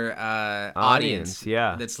worker audience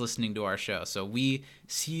yeah. that's listening to our show. So we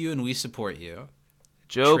see you and we support you.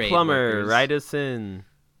 Joe trade Plumber, workers. write us in.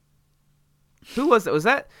 Who was it? Was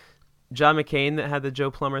that John McCain that had the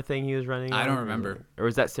Joe Plumber thing he was running? I don't on? remember. Or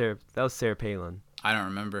was that Sarah? That was Sarah Palin. I don't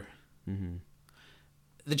remember.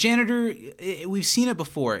 The janitor, we've seen it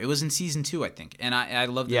before. It was in season 2, I think, and I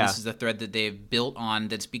love that Yeah. this is a thread that they've built on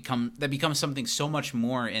that becomes something so much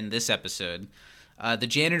more in this episode. The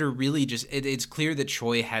janitor really it's clear that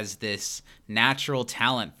Troy has this natural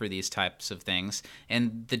talent for these types of things,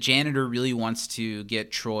 and the janitor really wants to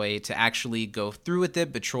get Troy to actually go through with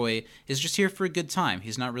it, but Troy is just here for a good time.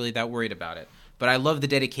 He's not really that worried about it. But I love the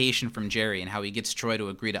dedication from Jerry and how he gets Troy to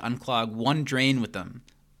agree to unclog one drain with them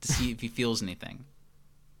to see if he feels anything.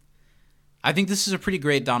 I think this is a pretty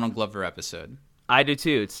great Donald Glover episode. I do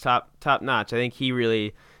too. It's top notch. I think he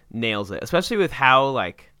really nails it, especially with how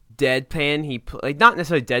like deadpan like not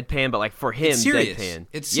necessarily deadpan, but like for him, It's serious. deadpan.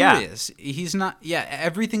 It's Yeah. serious. He's not. Yeah,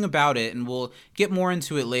 everything about it, and we'll get more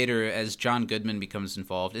into it later as John Goodman becomes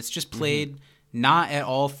involved. It's just played not at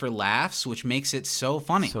all for laughs, which makes it so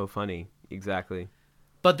funny. So funny. Exactly.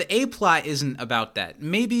 But the A plot isn't about that.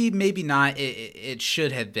 Maybe not. It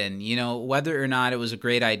should have been. You know, whether or not it was a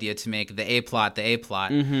great idea to make the A plot the A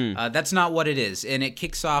plot. That's not what it is. And it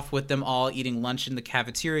kicks off with them all eating lunch in the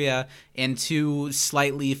cafeteria and 2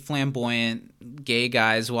 slightly flamboyant gay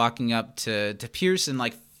guys walking up to Pierce and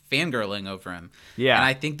like fangirling over him. Yeah. And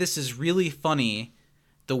I think this is really funny,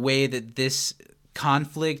 the way that this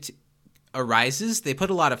conflict arises. They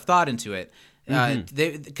put a lot of thought into it.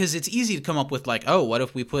 Because it's easy to come up with like, oh, what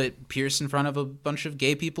if we put Pierce in front of a bunch of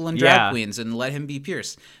gay people and drag Yeah. queens and let him be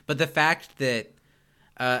Pierce? But the fact that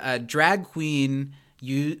a drag queen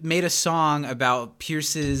made a song about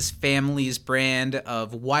Pierce's family's brand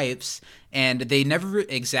of wipes, and they never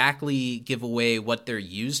exactly give away what they're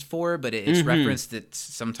used for, but it's referenced that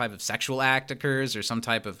some type of sexual act occurs or some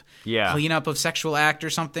type of cleanup of sexual act or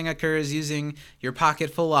something occurs using your pocket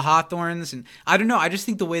full of hawthorns. And I don't know, I just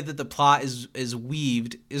think the way that the plot is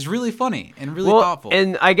weaved is really funny and really thoughtful.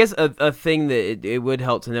 And I guess a thing that it would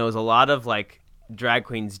help to know is a lot of like drag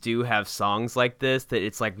queens do have songs like this that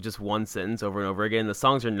it's like just one sentence over and over again. The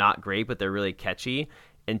songs are not great, but they're really catchy,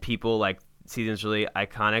 and people like see them as really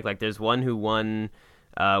iconic. Like there's one who won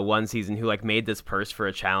one season who like made this purse for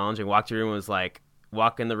a challenge and walked through and was like,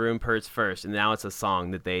 walk in the room purse first, and now it's a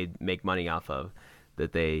song that they make money off of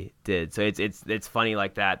that they did. So it's funny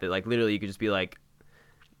like that like literally you could just be like,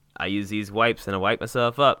 I use these wipes and I wipe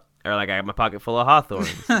myself up, or like I got my pocket full of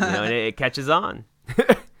hawthorns, you know, and it catches on.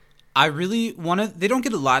 I really want to. They don't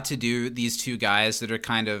get a lot to do, these 2 guys that are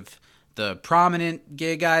kind of the prominent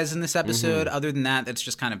gay guys in this episode. Other than that, that's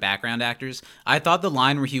just kind of background actors. I thought the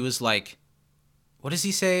line where he was like, what does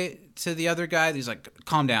he say to the other guy? He's like,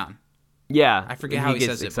 calm down. Yeah. I forget how he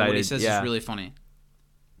says it, but what he says is really funny.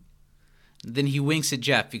 Then he winks at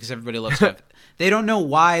Jeff because everybody loves Jeff. They don't know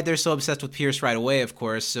why they're so obsessed with Pierce right away, of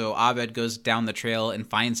course, so Abed goes down the trail and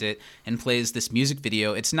finds it and plays this music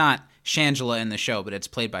video. It's not Shangela in the show, but it's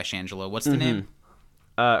played by Shangela. What's the name?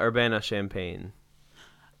 Urbana Champagne.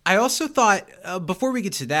 I also thought, before we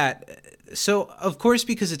get to that, so of course,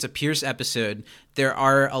 because it's a Pierce episode, there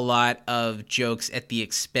are a lot of jokes at the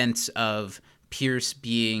expense of Pierce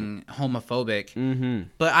being homophobic.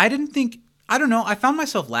 But I don't know. I found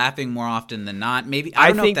myself laughing more often than not. Maybe I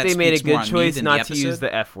don't know think if that they made a speaks more good on me choice than not the to use episode.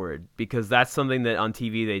 the F word, because that's something that on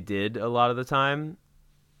TV they did a lot of the time,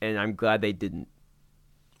 and I'm glad they didn't.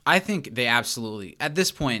 I think they absolutely, at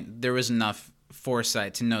this point, there was enough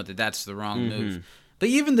foresight to know that that's the wrong move. But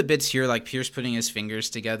even the bits here, like Pierce putting his fingers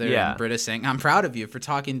together and Britta saying, I'm proud of you for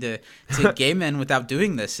talking to gay men without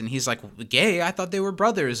doing this. And he's like, gay? I thought they were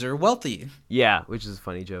brothers or wealthy. Yeah, which is a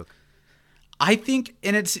funny joke. I think,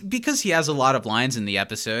 and it's because he has a lot of lines in the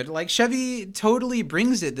episode, like Chevy totally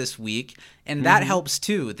brings it this week, and that helps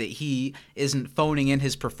too, that he isn't phoning in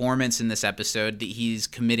his performance in this episode, that he's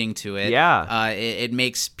committing to it. Yeah. It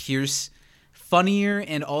makes Pierce funnier,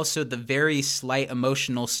 and also the very slight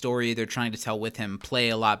emotional story they're trying to tell with him play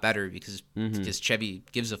a lot better because Chevy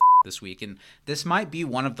gives a this week. And this might be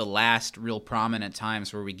one of the last real prominent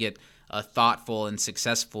times where we get a thoughtful and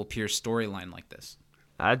successful Pierce storyline like this.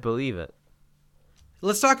 I'd believe it.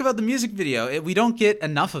 Let's talk about the music video. We don't get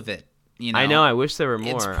enough of it. You know? I know. I wish there were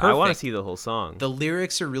more. It's I want to perfect. see the whole song. The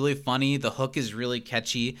lyrics are really funny. The hook is really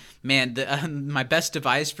catchy. Man, my best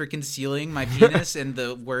device for concealing my penis and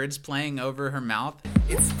the words playing over her mouth.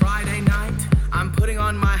 It's Friday night. I'm putting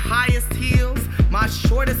on my highest heels, my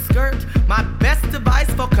shortest skirt, my best device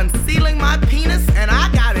for concealing my penis, and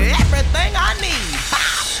I got everything I need. Ha!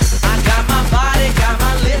 I got my body, got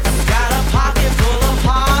my lips, got a pocket full of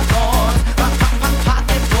hawthorns.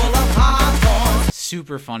 Pocket full of hawthorns.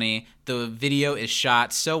 Super funny. The video is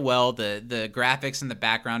shot so well. The graphics in the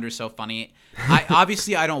background are so funny.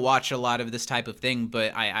 I don't watch a lot of this type of thing,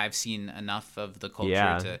 but I've seen enough of the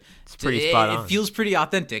culture it's pretty spot on. It feels pretty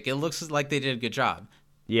authentic. It looks like they did a good job.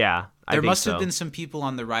 Yeah, There must have been some people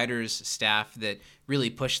on the writers' staff that really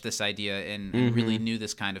pushed this idea and really knew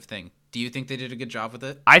this kind of thing. Do you think they did a good job with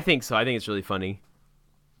it? I think so. I think it's really funny.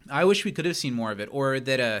 I wish we could have seen more of it, or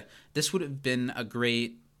that this would have been a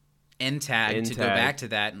great end tag to go back to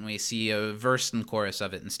that, and we see a verse and chorus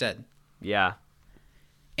of it instead. Yeah.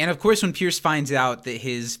 And of course, when Pierce finds out that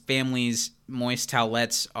his family's moist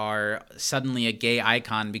towelettes are suddenly a gay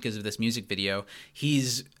icon because of this music video,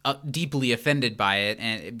 he's deeply offended by it,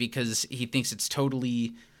 and because he thinks it's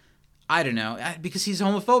totally, I don't know, because he's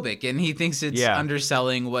homophobic and he thinks it's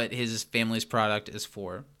underselling what his family's product is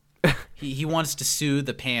for. He wants to sue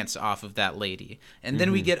the pants off of that lady. And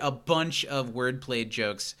then we get a bunch of wordplay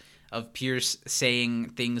jokes of Pierce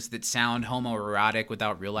saying things that sound homoerotic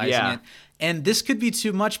without realizing it. And this could be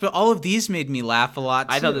too much, but all of these made me laugh a lot,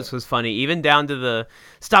 too. I thought this was funny, even down to the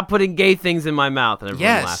 "stop putting gay things in my mouth," and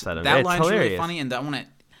everyone laughs at him. That it's line's hilarious. really funny, and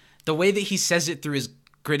the way that he says it through his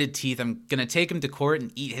gritted teeth, I'm going to take him to court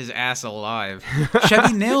and eat his ass alive.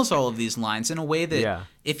 Chevy nails all of these lines in a way that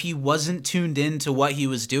if he wasn't tuned in to what he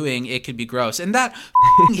was doing, it could be gross. And that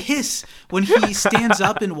hiss when he stands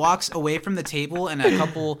up and walks away from the table and a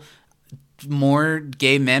couple more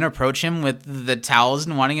gay men approach him with the towels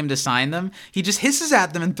and wanting him to sign them, he just hisses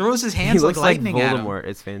at them and throws his hands like lightning at them.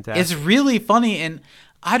 It's fantastic. It's really funny, and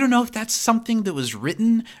I don't know if that's something that was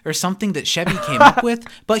written or something that Chevy came up with,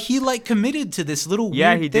 but he committed to this little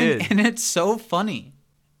weird thing, did. and it's so funny.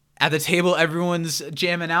 At the table, everyone's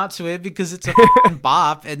jamming out to it because it's a f***ing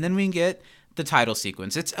bop, and then we get the title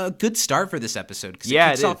sequence. It's a good start for this episode because it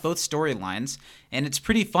kicks off both storylines, and it's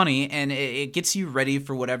pretty funny, and it gets you ready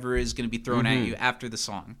for whatever is going to be thrown at you after the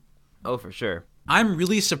song. Oh, for sure. I'm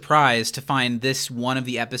really surprised to find this one of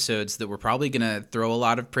the episodes that we're probably going to throw a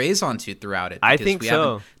lot of praise onto throughout it. I think we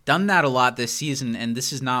so. haven't done that a lot this season, and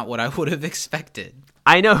this is not what I would have expected.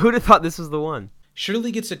 I know. Who'd have thought this was the one?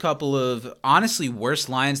 Shirley gets a couple of honestly worse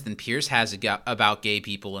lines than Pierce has about gay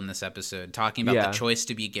people in this episode, talking about the choice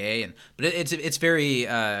to be gay, but it's very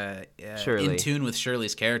in tune with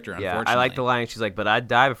Shirley's character. Unfortunately, I like the line. She's like, "But I'd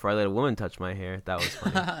die before I let a woman touch my hair." That was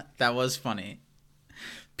funny. That was funny.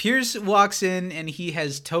 Pierce walks in and he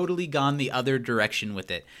has totally gone the other direction with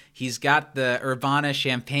it. He's got the Urbana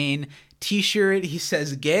champagne t-shirt. He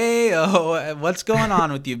says, "Gay, oh, what's going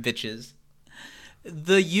on with you bitches?"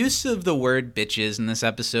 The use of the word bitches in this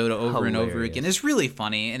episode over and over again is really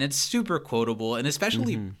funny, and it's super quotable, and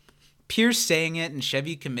especially Pierce saying it and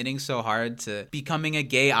Chevy committing so hard to becoming a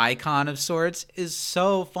gay icon of sorts is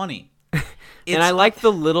so funny. And I like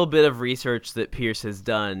the little bit of research that Pierce has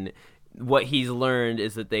done. What he's learned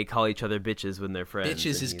is that they call each other bitches when they're friends.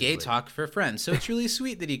 Bitches is gay talk for friends, so it's really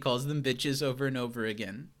sweet that he calls them bitches over and over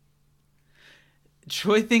again.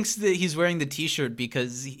 Troy thinks that he's wearing the t-shirt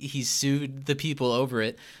because he sued the people over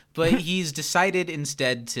it, but he's decided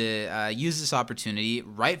instead to use this opportunity,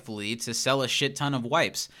 rightfully, to sell a shit ton of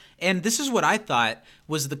wipes. And this is what I thought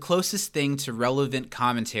was the closest thing to relevant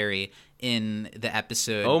commentary in the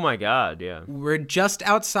episode. Oh my God, yeah. We're just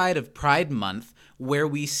outside of Pride Month, where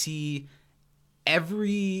we see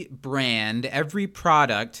every brand, every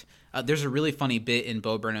product. There's a really funny bit in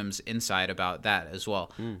Bo Burnham's Inside about that as well.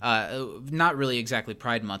 Not really exactly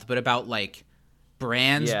Pride Month, but about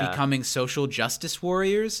brands becoming social justice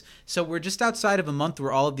warriors. So we're just outside of a month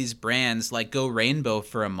where all of these brands go rainbow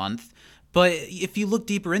for a month. But if you look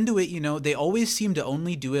deeper into it, they always seem to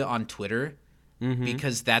only do it on Twitter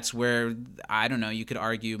because that's where, I don't know, you could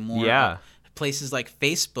argue more. Yeah. Places like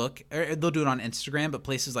Facebook, or they'll do it on Instagram, but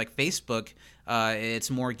places like Facebook, it's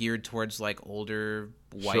more geared towards older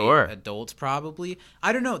white adults probably.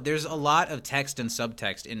 I don't know. There's a lot of text and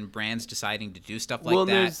subtext in brands deciding to do stuff like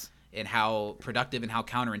that. and how productive and how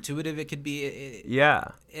counterintuitive it could be. Yeah.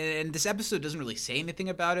 And this episode doesn't really say anything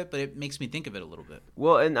about it, but it makes me think of it a little bit.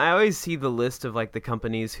 Well, and I always see the list of like the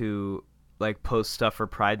companies who like post stuff for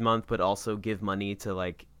Pride Month, but also give money to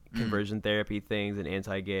like conversion therapy things and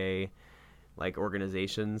anti-gay like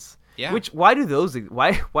organizations. Yeah.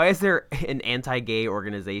 Why is there an anti-gay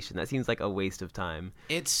organization? That seems like a waste of time.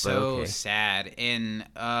 It's so sad. And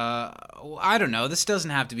I don't know, this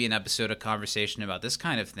doesn't have to be an episode of conversation about this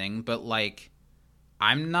kind of thing, but like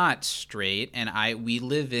I'm not straight and we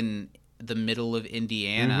live in the middle of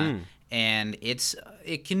Indiana and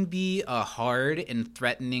it can be a hard and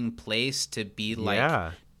threatening place to be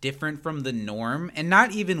like different from the norm, and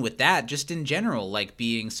not even with that, just in general, like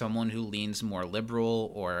being someone who leans more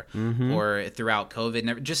liberal or throughout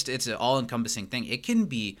COVID, just it's an all-encompassing thing. It can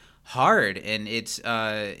be hard, and it's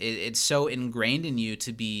so ingrained in you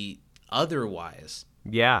to be otherwise.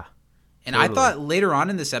 Yeah. And totally. I thought later on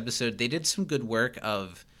in this episode they did some good work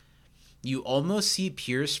of you almost see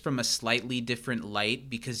Pierce from a slightly different light,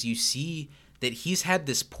 because you see that he's had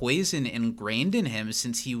this poison ingrained in him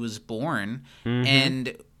since he was born,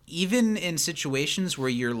 and even in situations where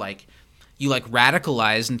you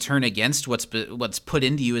radicalize and turn against what's put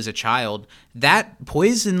into you as a child, that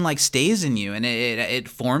poison like stays in you and it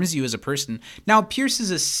forms you as a person. Now Pierce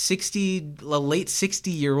is a late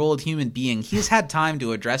 60-year-old human being. He's had time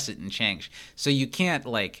to address it and change. So you can't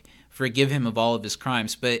like forgive him of all of his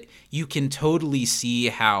crimes, but you can totally see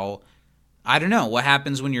how, I don't know, what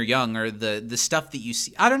happens when you're young, or the stuff that you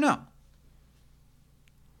see. I don't know.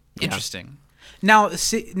 Interesting. Now,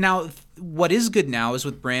 what is good now is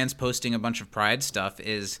with brands posting a bunch of Pride stuff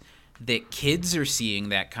is that kids are seeing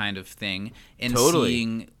that kind of thing and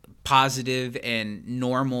seeing positive and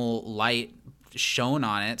normal light shown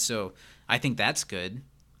on it. So I think that's good.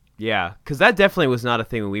 Yeah, because that definitely was not a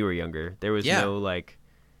thing when we were younger. There was no like...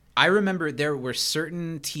 I remember there were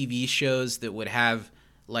certain TV shows that would have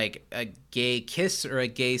like a gay kiss or a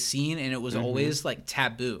gay scene, and it was always like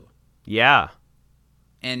taboo. Yeah.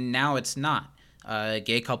 And now it's not.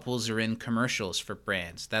 Gay couples are in commercials for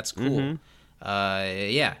brands. That's cool.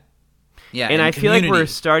 Yeah. And I feel like we're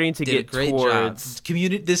starting to get towards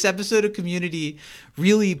Community. This episode of Community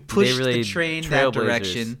really pushed the train that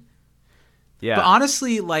direction. Yeah. But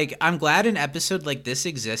honestly, like, I'm glad an episode like this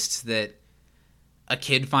exists, that a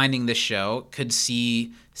kid finding the show could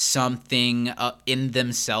see something in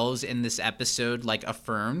themselves in this episode, like,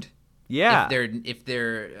 affirmed. Yeah. If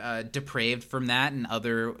they're depraved from that in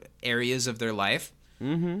other areas of their life.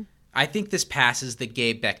 I think this passes the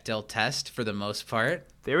gay Bechdel test for the most part.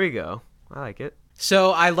 There we go. I like it.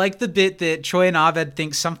 So I like the bit that Troy and Abed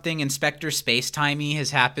think something Inspector Spacetimey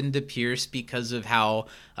has happened to Pierce because of how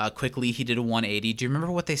quickly he did a 180. Do you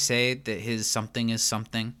remember what they say, that his something is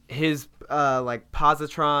something? His like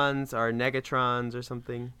positrons are negatrons or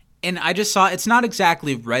something. And I just saw, it's not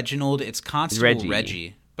exactly Reginald, it's Constable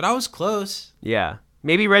Reggie. But I was close. Yeah.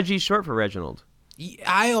 Maybe Reggie's short for Reginald.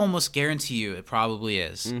 I almost guarantee you it probably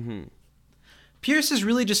is. Pierce has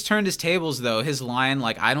really just turned his tables, though. His line,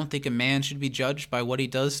 like, I don't think a man should be judged by what he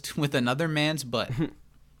does with another man's butt.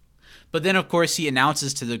 But then, of course, he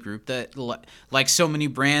announces to the group that, like so many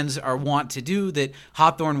brands are wont to do, that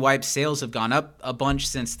Hawthorne wipes sales have gone up a bunch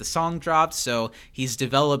since the song dropped. So he's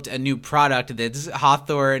developed a new product that's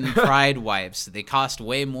Hawthorne Pride wipes. They cost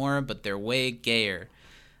way more, but they're way gayer.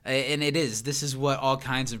 And this is what all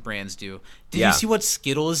kinds of brands do. Did you see what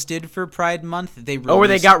Skittles did for Pride Month? They where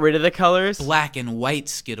they got rid of the colors? Black and white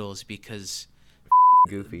Skittles, because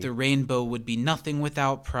goofy. The rainbow would be nothing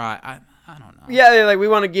without pride. I don't know. Yeah, they're like, we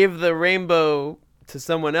want to give the rainbow to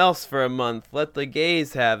someone else for a month. Let the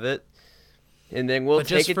gays have it, and then we'll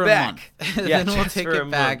take it back. Then we'll take it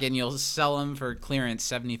back, and you'll sell them for clearance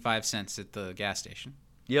 75 cents at the gas station.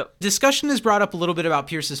 Yep. Discussion is brought up a little bit about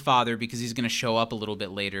Pierce's father, because he's going to show up a little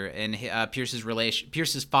bit later, and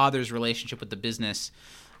Pierce's father's relationship with the business.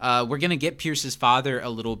 We're going to get Pierce's father a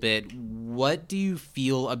little bit. What do you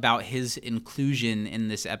feel about his inclusion in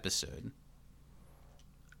this episode?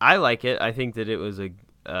 I like it. I think that it was a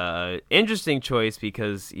interesting choice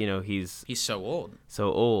because, he's so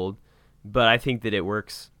old. But I think that it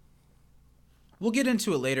works. We'll get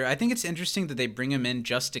into it later. I think it's interesting that they bring him in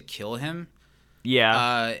just to kill him.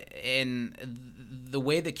 Yeah. And the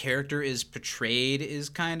way the character is portrayed is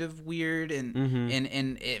kind of weird,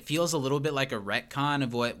 and it feels a little bit like a retcon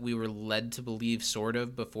of what we were led to believe sort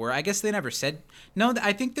of before. I guess they never said. No,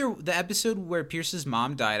 I think the episode where Pierce's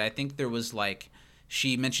mom died, I think there was like,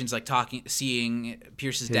 she mentions like seeing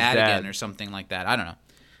Pierce's dad again or something like that. I don't know.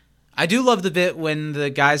 I do love the bit when the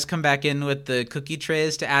guys come back in with the cookie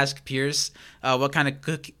trays to ask Pierce what kind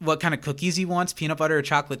of cookies he wants, peanut butter or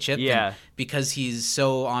chocolate chip. Yeah. And because he's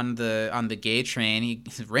so on the gay train,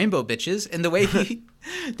 he's rainbow bitches, and the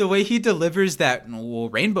way he delivers that, well,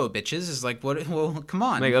 rainbow bitches is like, what? Well, come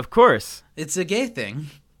on, Like, of course. it's a gay thing.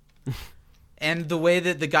 And the way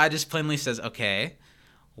that the guy just plainly says, okay,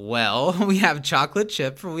 well, we have chocolate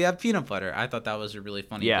chip or we have peanut butter. I thought that was a really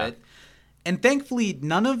funny Yeah. bit. And thankfully,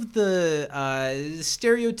 none of the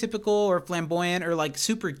stereotypical or flamboyant or like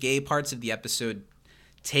super gay parts of the episode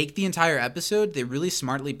take the entire episode. They really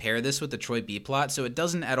smartly pair this with the Troy B plot, so it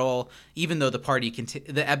doesn't at all. Even though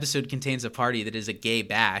the episode contains a party that is a gay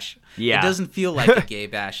bash, Yeah. it doesn't feel like a gay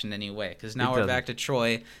bash in any way. Because now we're doesn't. back to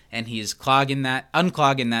Troy, and he's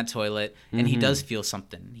unclogging that toilet, and he does feel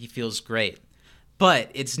something. He feels great, but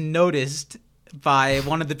it's noticed by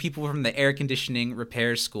one of the people from the air conditioning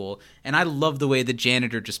repair school, and I love the way the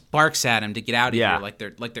janitor just barks at him to get out of Yeah. here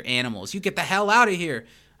like they're animals. You get the hell out of here.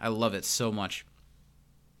 I love it so much.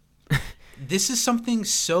 This is something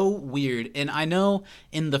so weird, and I know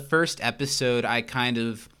in the first episode I kind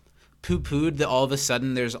of poo-pooed that all of a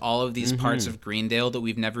sudden there's all of these parts of Greendale that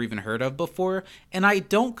we've never even heard of before, and I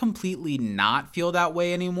don't completely not feel that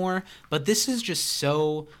way anymore, but this is just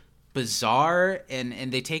so bizarre,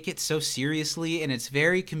 and they take it so seriously, and it's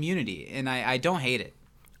very Community, and I don't hate it.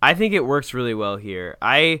 I think it works really well here.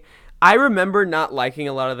 I remember not liking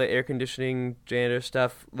a lot of the air conditioning janitor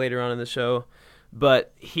stuff later on in the show,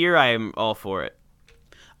 but here I am all for it.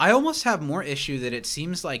 I almost have more issue that it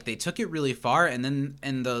seems like they took it really far, and then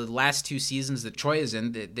in the last 2 seasons that Troy is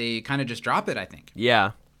in, they kind of just drop it, I think.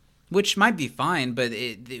 Yeah. Which might be fine, but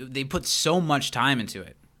they put so much time into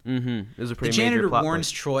it. Mm-hmm. It was a The pretty major janitor plot warns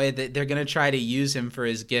point. Troy that they're going to try to use him for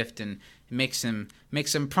his gift, and makes him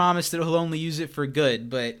promise that he'll only use it for good.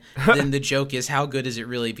 But then the joke is, how good is it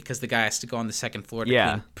really? Because the guy has to go on the second floor to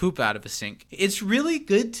Yeah. clean poop out of a sink. It's really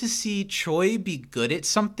good to see Troy be good at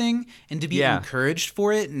something and to be Yeah. encouraged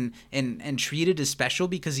for it and treated as special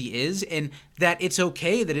because he is, and that it's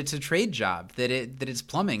okay that it's a trade job, that it's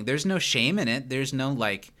plumbing. There's no shame in it. There's no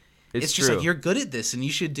like. It's just true. like, you're good at this and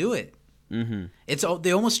you should do it. Mm-hmm.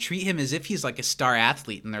 They almost treat him as if he's like a star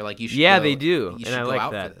athlete, and they're like, you should. Yeah, go, they do, You and should I go like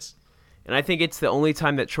out that. for this. And I think it's the only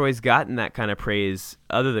time that Troy's gotten that kind of praise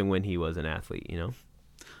other than when he was an athlete, you know?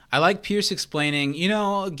 I like Pierce explaining,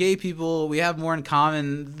 gay people, we have more in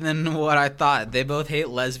common than what I thought. They both hate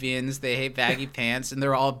lesbians, they hate baggy pants, and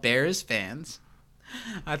they're all Bears fans.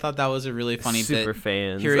 I thought that was a really funny Super bit.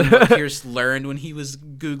 fans. Hearing what Pierce learned when he was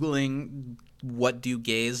Googling what do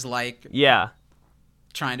gays like, Yeah.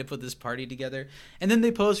 trying to put this party together. And then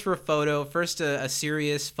they pose for a photo. First a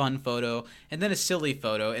serious, fun photo, and then a silly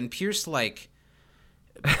photo. And Pierce,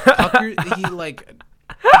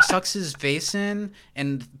 sucks his face in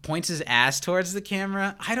and points his ass towards the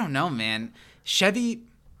camera. I don't know, man. Chevy...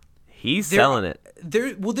 He's selling it.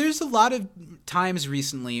 There's a lot of times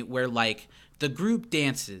recently where, the group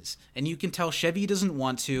dances, and you can tell Chevy doesn't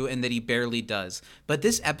want to and that he barely does. But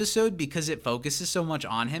this episode, because it focuses so much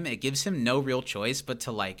on him, it gives him no real choice but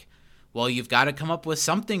to, you've got to come up with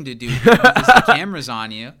something to do because the camera's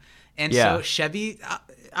on you. And Yeah. so Chevy,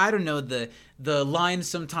 I don't know, the line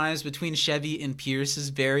sometimes between Chevy and Pierce is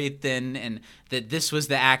very thin, and that this was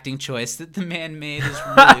the acting choice that the man made is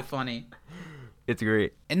really funny. It's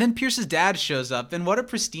great. And then Pierce's dad shows up, and what a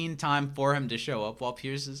pristine time for him to show up while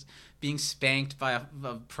Pierce is being spanked by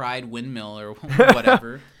a Pride windmill or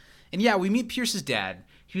whatever. And yeah, we meet Pierce's dad.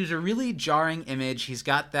 He's a really jarring image. He's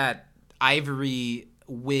got that ivory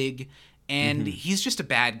wig, and he's just a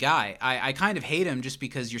bad guy. I kind of hate him just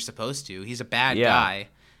because you're supposed to. He's a bad guy.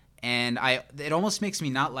 And it almost makes me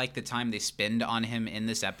not like the time they spend on him in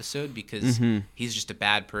this episode because he's just a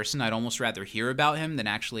bad person. I'd almost rather hear about him than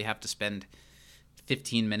actually have to spend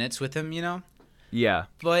 15 minutes with him, Yeah.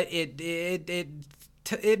 But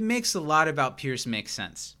it makes a lot about Pierce make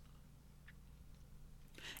sense.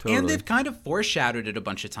 Totally. And they've kind of foreshadowed it a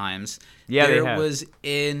bunch of times. Yeah, they there have. was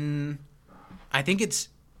I think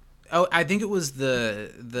it was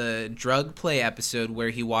the drug play episode where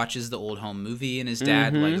he watches the old home movie and his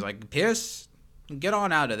dad is like, Pierce, get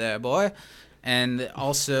on out of there, boy. And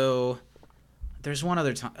also, there's one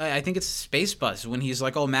other time. I think it's Space Bus when he's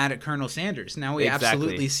all mad at Colonel Sanders. Now we Exactly.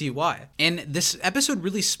 absolutely see why. And this episode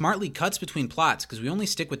really smartly cuts between plots because we only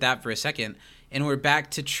stick with that for a second. And we're back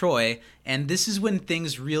to Troy. And this is when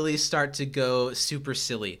things really start to go super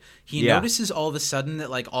silly. He notices all of a sudden that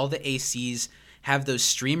all the ACs have those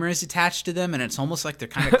streamers attached to them, and it's almost like they're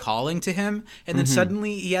kind of calling to him. And then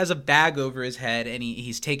suddenly he has a bag over his head, and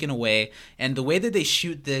he's taken away. And the way that they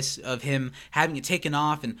shoot this of him having it taken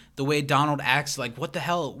off, and the way Donald acts like, what the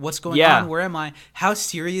hell? What's going on? Where am I? How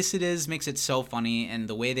serious it is makes it so funny, and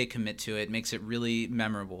the way they commit to it makes it really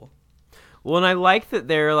memorable. Well, and I like that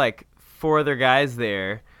there are like 4 other guys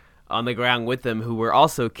there on the ground with them who were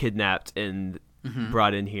also kidnapped and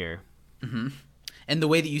brought in here. And the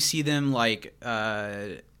way that you see them like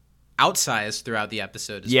outsized throughout the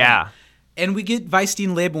episode is funny. And we get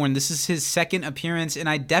Weisstein Laybourne. This is his second appearance, and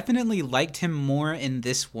I definitely liked him more in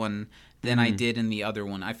this one than I did in the other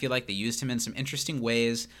one. I feel like they used him in some interesting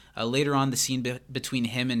ways. Later on, the scene between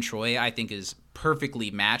him and Troy, I think, is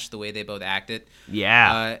perfectly matched the way they both acted.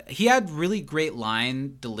 Yeah. He had really great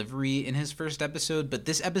line delivery in his first episode, but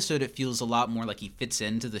this episode, it feels a lot more like he fits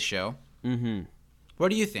into the show. What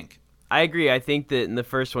do you think? I agree. I think that in the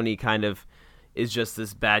first one, he kind of is just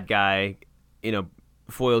this bad guy,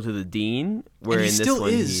 foil to the dean. Where and he in this still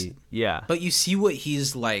one, is. But you see what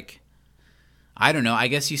he's like. I don't know. I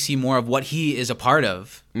guess you see more of what he is a part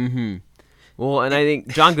of. Well, and I think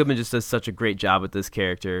John Goodman just does such a great job with this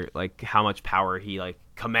character, like how much power he like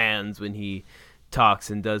commands when he talks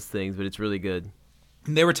and does things, but it's really good.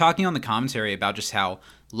 They were talking on the commentary about just how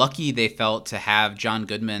lucky they felt to have John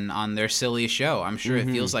Goodman on their silly show. I'm sure it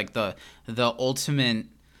feels like the ultimate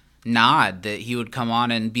nod that he would come on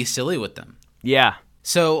and be silly with them. Yeah.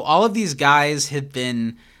 So all of these guys have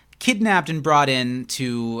been kidnapped and brought in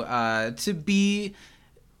to be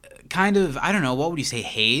kind of, I don't know, what would you say,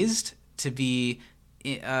 hazed? To be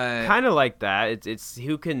kind of like that. It's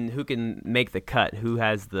who can make the cut, who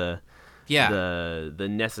has the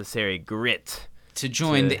necessary grit to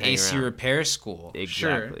join the AC repair school.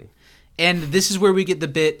 Exactly. Sure. And this is where we get the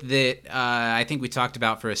bit that I think we talked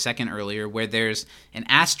about for a second earlier, where there's an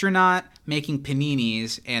astronaut making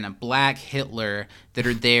paninis and a black Hitler that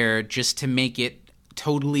are there just to make it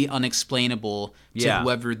totally unexplainable to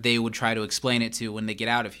whoever they would try to explain it to when they get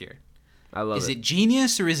out of here. I love it. Is it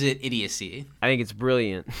genius or is it idiocy? I think it's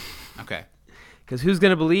brilliant. Okay. Because who's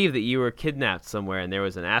going to believe that you were kidnapped somewhere and there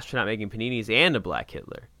was an astronaut making paninis and a black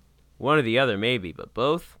Hitler? One or the other, maybe, but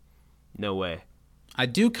both? No way. I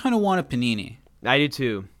do kind of want a panini. I do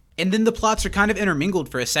too. And then the plots are kind of intermingled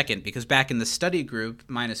for a second, because back in the study group,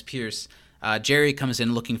 minus Pierce, Jerry comes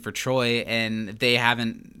in looking for Troy, and they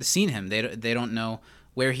haven't seen him. They don't know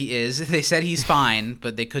where he is. They said he's fine,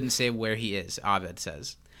 but they couldn't say where he is, Abed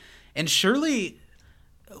says. And Shirley,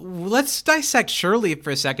 let's dissect Shirley for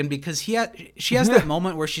a second, because she has that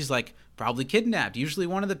moment where she's like, probably kidnapped, usually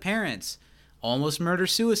one of the parents, almost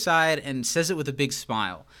murder-suicide, and says it with a big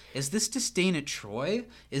smile. Is this disdain at Troy?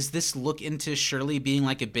 Is this look into Shirley being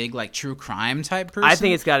like a big like true crime type person? I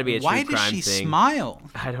think it's got to be a true crime thing. Why does she smile?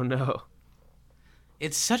 I don't know.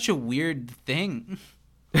 It's such a weird thing.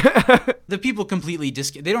 The people completely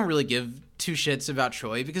they don't really give two shits about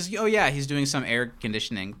Troy because he's doing some air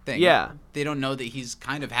conditioning thing. Yeah. They don't know that he's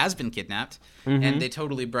kind of has been kidnapped, and they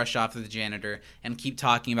totally brush off the janitor and keep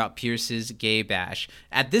talking about Pierce's gay bash.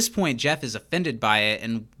 At this point, Jeff is offended by it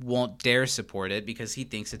and won't dare support it because he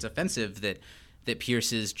thinks it's offensive that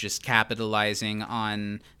Pierce is just capitalizing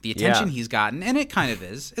on the attention he's gotten, and it kind of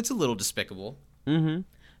is. It's a little despicable. Mm-hmm.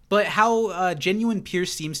 But how genuine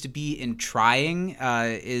Pierce seems to be in trying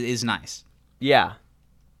is nice. Yeah.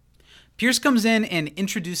 Pierce comes in and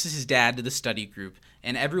introduces his dad to the study group,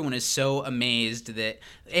 and everyone is so amazed that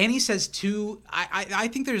Annie says I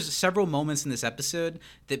think there's several moments in this episode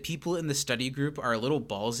that people in the study group are a little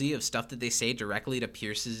ballsy of stuff that they say directly to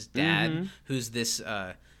Pierce's dad, who's this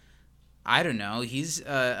I don't know, he's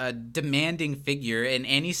a demanding figure, and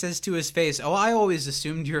Annie says to his face, "Oh, I always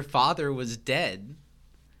assumed your father was dead."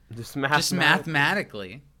 Just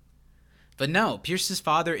mathematically. But no, Pierce's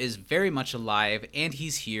father is very much alive, and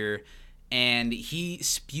he's here, and he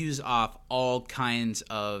spews off all kinds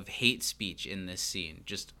of hate speech in this scene,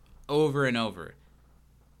 just over and over.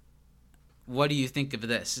 What do you think of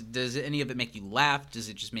this? Does any of it make you laugh? Does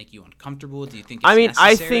it just make you uncomfortable? Do you think it's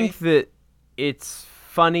necessary? I think that it's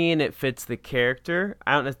funny and it fits the character.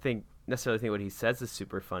 I don't necessarily think what he says is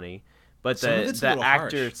super funny, but the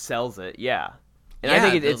actor sells it, And I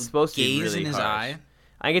think it's supposed to be really in his harsh. eye.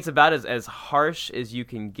 I think it's about as harsh as you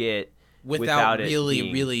can get without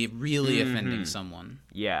really offending someone.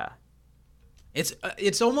 Yeah.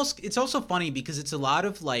 It's also funny because it's a lot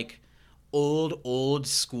of like old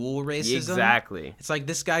school racism. Exactly. It's like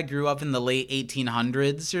this guy grew up in the late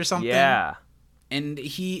 1800s or something. Yeah. And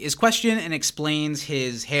he is questioned and explains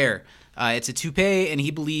his hair. It's a toupee, and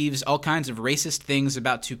he believes all kinds of racist things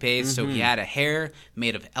about toupees. So he had a hair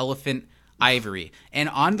made of elephant Ivory. And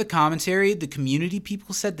on the commentary, the community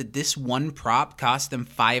people said that this one prop cost them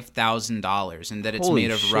 $5,000 and that it's Holy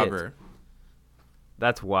made of shit. rubber.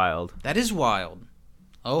 That's wild. That is wild.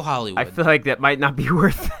 Oh, Hollywood. I feel like that might not be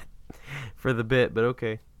worth it for the bit, but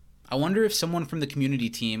okay. I wonder if someone from the community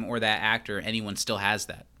team or that actor, anyone still has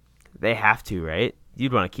that. They have to, right?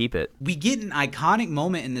 You'd want to keep it. We get an iconic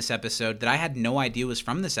moment in this episode that I had no idea was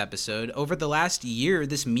from this episode. Over the last year,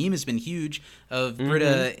 this meme has been huge of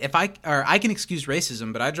Britta, I can excuse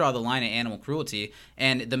racism, but I draw the line at animal cruelty,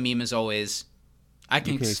 and the meme is always, I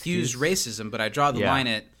can excuse racism, but I draw the line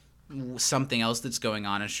at something else that's going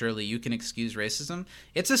on, and surely you can excuse racism.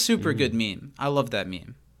 It's a super good meme. I love that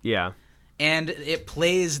meme. Yeah. And it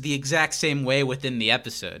plays the exact same way within the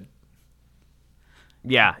episode.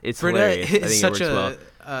 Yeah, it's Britta hilarious. I think is it such works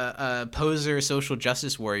a poser social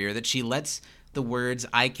justice warrior that she lets the words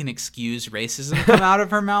 "I can excuse racism" come out of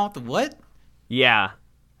her mouth. What? Yeah.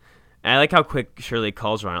 And I like how quick Shirley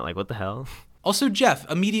calls her on it, like, what the hell? Also, Jeff,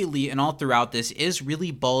 immediately and all throughout this, is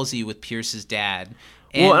really ballsy with Pierce's dad.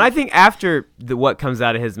 And I think after what comes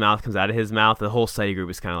out of his mouth, the whole study group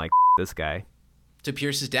is kind of like, this guy. To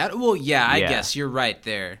Pierce's dad? Well, yeah, I guess you're right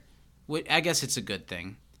there. I guess it's a good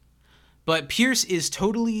thing. But Pierce is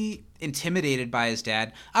totally intimidated by his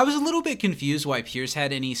dad. I was a little bit confused why Pierce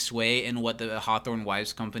had any sway in what the Hawthorne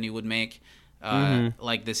Wives Company would make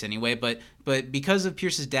like this anyway. But because of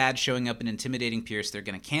Pierce's dad showing up and intimidating Pierce, they're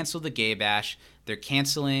going to cancel the gay bash. They're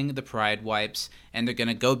canceling the Pride Wipes. And they're going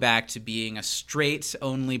to go back to being a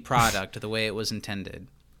straights-only product the way it was intended.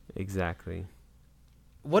 Exactly.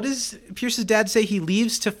 What does Pierce's dad say? He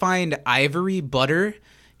leaves to find ivory butter.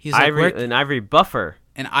 He's an ivory buffer.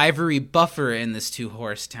 An ivory buffer in this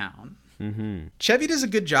 2-horse town. Mm-hmm. Chevy does a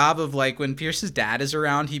good job of, like, when Pierce's dad is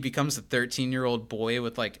around, he becomes a 13-year-old boy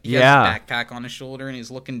with, like, he has a backpack on his shoulder and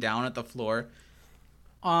he's looking down at the floor.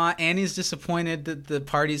 Annie's disappointed that the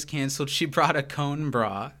party's canceled. She brought a cone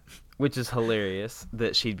bra. Which is hilarious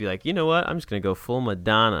that she'd be like, you know what? I'm just going to go full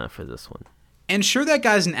Madonna for this one. And sure, that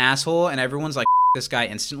guy's an asshole and everyone's like, this guy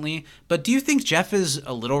instantly. But do you think Jeff is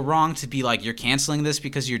a little wrong to be like, you're canceling this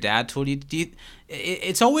because your dad told you?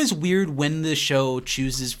 It's always weird when the show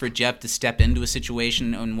chooses for Jeff to step into a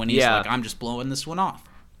situation and when he's like, I'm just blowing this one off.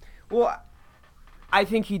 Well, I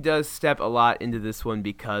think he does step a lot into this one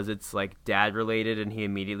because it's like dad related and he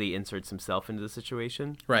immediately inserts himself into the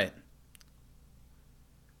situation. Right.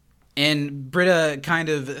 And Britta kind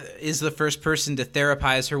of is the first person to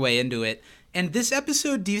therapize her way into it. And this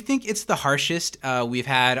episode, do you think it's the harshest we've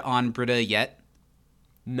had on Britta yet?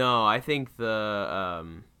 No, I think the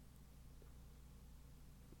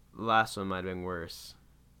last one might have been worse.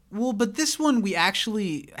 Well, but this one we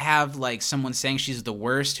actually have like someone saying she's the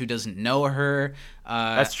worst who doesn't know her.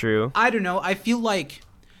 That's true. I don't know. I feel like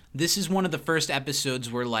this is one of the first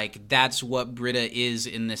episodes where like that's what Britta is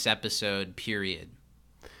in this episode, period.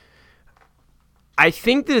 I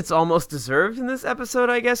think that it's almost deserved in this episode,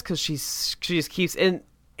 I guess, because she just keeps... And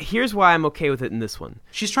here's why I'm okay with it in this one.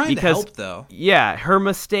 She's trying to help, though. Yeah, her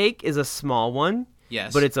mistake is a small one.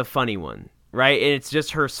 Yes. But it's a funny one, right? And it's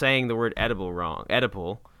just her saying the word edible wrong.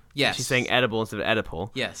 Edible. Yes. She's saying edible instead of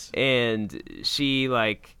Oedipal. Yes. And she,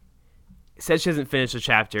 like, said she hasn't finished the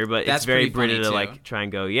chapter, but that's it's very Britta to, like, try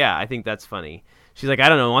and go, yeah, I think that's funny. She's like, I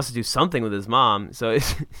don't know, wants to do something with his mom, so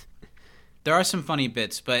it's... There are some funny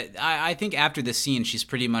bits, but I think after this scene, she's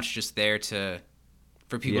pretty much just there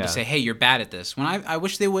for people to say, hey, you're bad at this. When I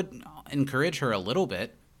wish they would encourage her a little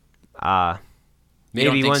bit.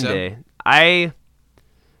 Maybe one day.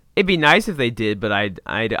 It'd be nice if they did, but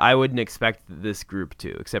I wouldn't expect this group to,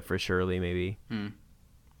 except for Shirley, maybe.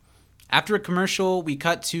 After a commercial, we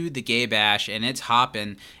cut to the gay bash, and it's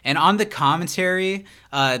hopping. And on the commentary,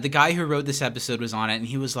 the guy who wrote this episode was on it, and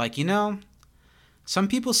he was like, some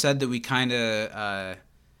people said that we kind of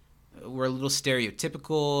were a little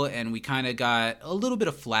stereotypical and we kind of got a little bit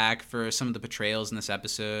of flack for some of the portrayals in this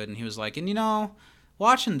episode. And he was like, and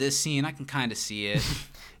watching this scene, I can kind of see it.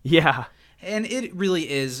 Yeah. And it really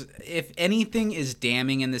is, if anything is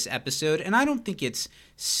damning in this episode, and I don't think it's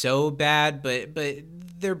so bad, but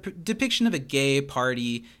their depiction of a gay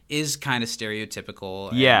party is kind of stereotypical.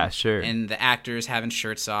 Yeah, sure. And the actors having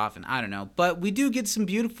shirts off, and I don't know. But we do get some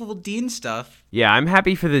beautiful Dean stuff. Yeah, I'm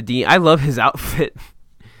happy for the Dean. I love his outfit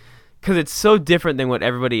because it's so different than what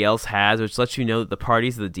everybody else has, which lets you know that the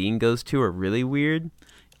parties the Dean goes to are really weird.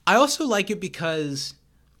 I also like it because...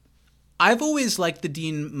 I've always liked the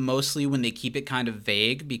Dean mostly when they keep it kind of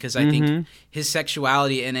vague because I think his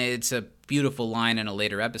sexuality, and it's a beautiful line in a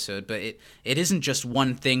later episode, but it isn't just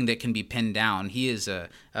one thing that can be pinned down. He is a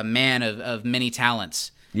man of many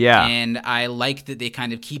talents. Yeah. And I like that they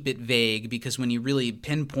kind of keep it vague, because when you really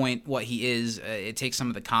pinpoint what he is, it takes some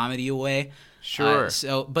of the comedy away. Sure.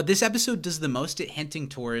 But this episode does the most at hinting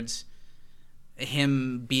towards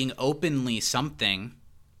him being openly something.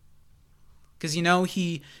 Because, you know,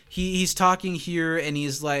 he's talking here and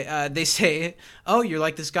he's like, they say, oh, you're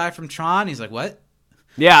like this guy from Tron. He's like, what?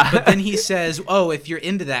 Yeah. But then he says, oh, if you're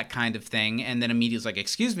into that kind of thing. And then immediately he's like,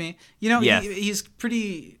 excuse me. You know, Yes. he's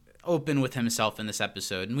pretty open with himself in this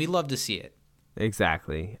episode, and we love to see it.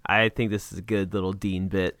 Exactly. I think this is a good little Dean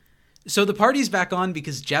bit. So the party's back on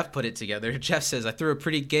because Jeff put it together. Jeff says, I threw a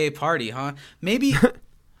pretty gay party, huh? Maybe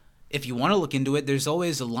if you want to look into it, there's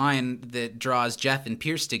always a line that draws Jeff and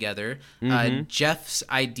Pierce together. Jeff's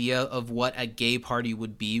idea of what a gay party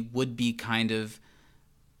would be kind of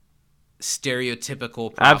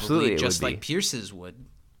stereotypical, probably, Absolutely, just would like be. Pierce's would.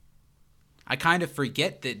 I kind of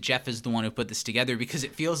forget that Jeff is the one who put this together because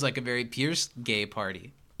it feels like a very Pierce gay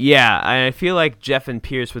party. Yeah, I feel like Jeff and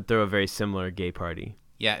Pierce would throw a very similar gay party.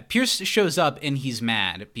 Yeah, Pierce shows up and he's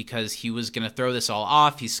mad because he was going to throw this all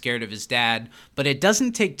off. He's scared of his dad, but it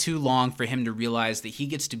doesn't take too long for him to realize that he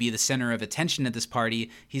gets to be the center of attention at this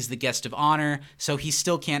party. He's the guest of honor, so he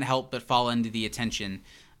still can't help but fall into the attention.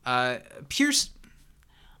 Pierce,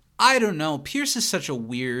 I don't know. Pierce is such a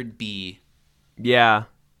weird bee. Yeah.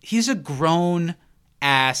 He's a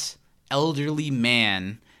grown-ass elderly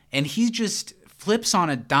man, and he just flips on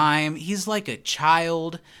a dime. He's like a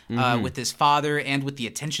child with his father and with the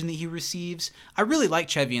attention that he receives. I really like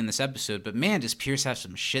Chevy in this episode, but man, does Pierce have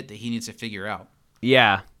some shit that he needs to figure out.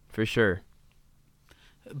 Yeah, for sure.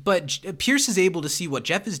 But Pierce is able to see what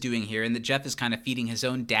Jeff is doing here, and that Jeff is kind of feeding his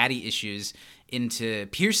own daddy issues into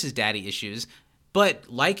Pierce's daddy issues. But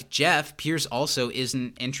like Jeff, Pierce also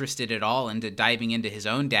isn't interested at all into diving into his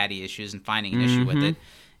own daddy issues and finding an issue with it.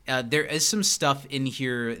 There is some stuff in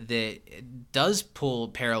here that does pull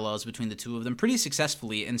parallels between the two of them pretty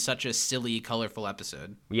successfully in such a silly, colorful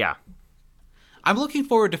episode. Yeah. I'm looking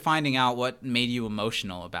forward to finding out what made you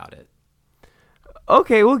emotional about it.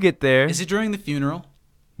 Okay, we'll get there. Is it during the funeral?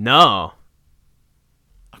 No.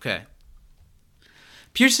 Okay.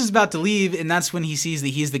 Pierce is about to leave, and that's when he sees that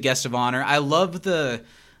he's the guest of honor. I love the,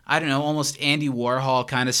 I don't know, almost Andy Warhol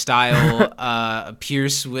kind of style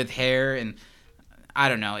Pierce with hair, and I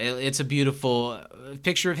don't know. It's a beautiful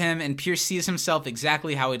picture of him, and Pierce sees himself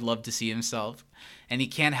exactly how he'd love to see himself, and he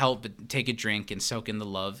can't help but take a drink and soak in the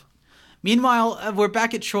love. Meanwhile, we're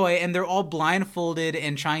back at Troy, and they're all blindfolded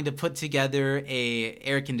and trying to put together a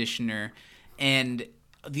air conditioner, and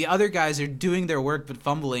the other guys are doing their work but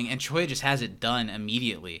fumbling, and Troy just has it done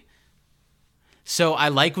immediately. So I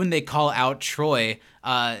like when they call out Troy.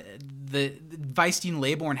 The Weisstein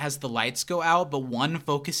Laybourne has the lights go out, but one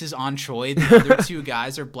focuses on Troy. The other two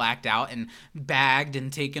guys are blacked out and bagged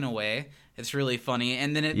and taken away. It's really funny.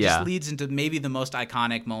 And then it just leads into maybe the most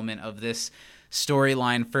iconic moment of this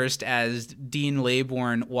storyline. First, as Dean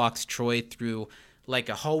Laybourne walks Troy through like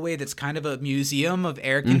a hallway that's kind of a museum of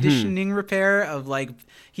air conditioning repair, of like,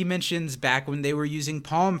 he mentions back when they were using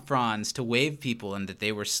palm fronds to wave people and that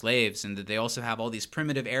they were slaves, and that they also have all these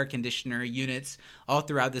primitive air conditioner units all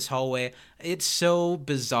throughout this hallway. It's so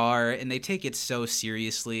bizarre, and they take it so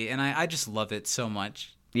seriously, and I just love it so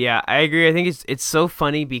much. Yeah, I agree. I think it's so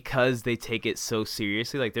funny because they take it so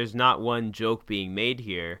seriously. Like, there's not one joke being made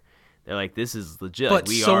here. They're like, this is legit. But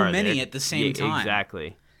we so are many there. at the same time.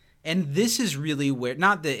 Exactly. And this is really where,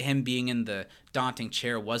 not that him being in the daunting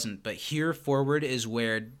chair wasn't, but here forward is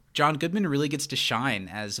where John Goodman really gets to shine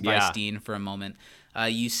as Weisstein for a moment.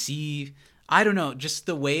 You see, I don't know, just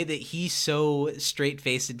the way that he so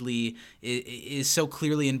straight-facedly is so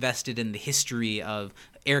clearly invested in the history of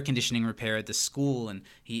air conditioning repair at the school, and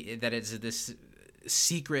that it's this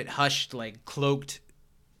secret, hushed, like cloaked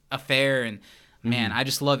affair. And man, I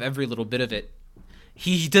just love every little bit of it.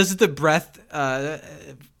 He does the breath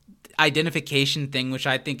identification thing, which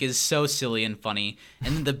I think is so silly and funny.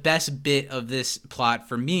 And then the best bit of this plot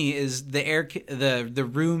for me is the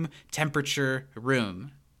room temperature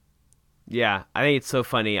room. Yeah, I think it's so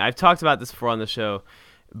funny. I've talked about this before on the show,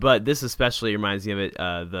 but this especially reminds me of it.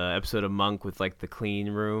 The episode of Monk with like the clean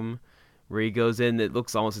room, where he goes in. It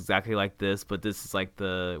looks almost exactly like this, but this is like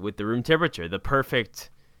with the room temperature, the perfect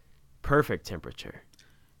temperature.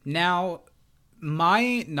 Now,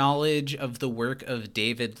 my knowledge of the work of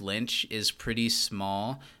David Lynch is pretty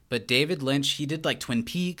small, but David Lynch, he did like Twin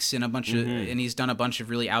Peaks and and he's done a bunch of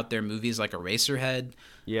really out there movies like Eraserhead.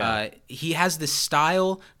 Yeah. He has this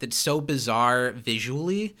style that's so bizarre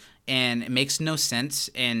visually, and it makes no sense,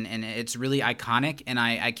 and it's really iconic, and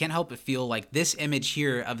I can't help but feel like this image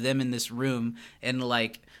here of them in this room, and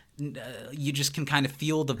like you just can kind of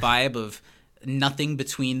feel the vibe of nothing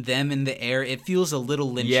between them and the air. It feels a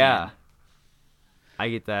little Lynchian. Yeah, I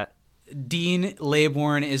get that. Dean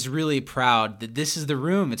Laybourne is really proud that this is the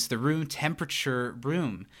room. It's the room temperature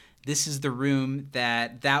room. This is the room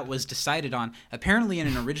that was decided on. Apparently, in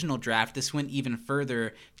an original draft, this went even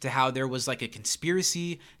further to how there was like a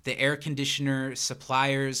conspiracy. The air conditioner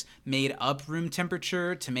suppliers made up room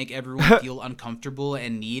temperature to make everyone feel uncomfortable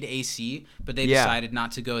and need AC, but they decided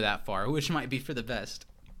not to go that far, which might be for the best.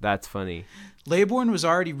 That's funny. Laybourne was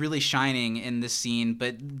already really shining in this scene,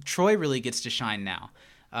 but Troy really gets to shine now.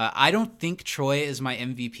 I don't think Troy is my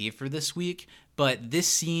MVP for this week, but this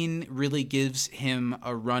scene really gives him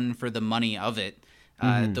a run for the money of it.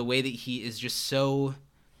 The way that he is just so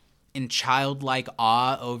in childlike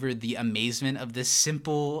awe over the amazement of this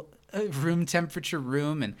simple room temperature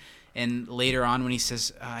room, and later on when he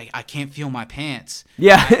says, I can't feel my pants.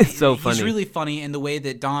 Yeah, it's so funny. He's really funny in the way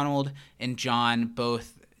that Donald and John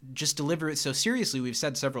both just deliver it so seriously. We've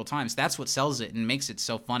said several times that's what sells it and makes it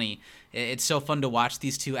so funny. It's so fun to watch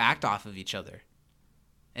these two act off of each other.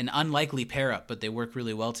 An unlikely pair up, but they work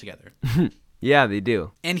really well together. Yeah, they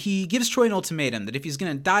do. And he gives Troy an ultimatum that if he's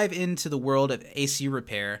going to dive into the world of AC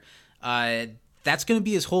repair, that's going to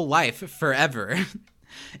be his whole life forever.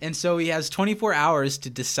 And so he has 24 hours to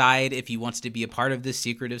decide if he wants to be a part of this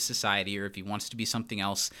secretive society or if he wants to be something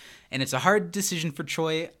else. And it's a hard decision for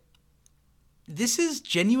Troy. This is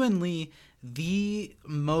genuinely the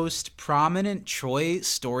most prominent Troy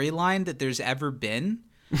storyline that there's ever been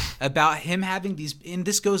about him having these, and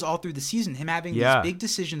this goes all through the season, him having these big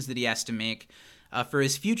decisions that he has to make for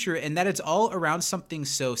his future, and that it's all around something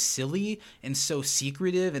so silly and so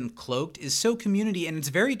secretive and cloaked is so Community, and it's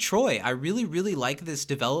very Troy. I really, really like this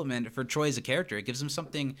development for Troy as a character. It gives him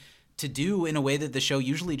something to do in a way that the show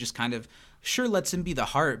usually just kind of lets him be the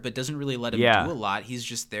heart, but doesn't really let him do a lot. He's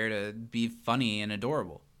just there to be funny and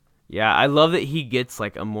adorable. Yeah, I love that he gets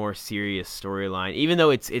like a more serious storyline, even though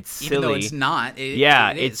it's silly. Even though it's not. It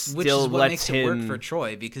is, which is what makes it work for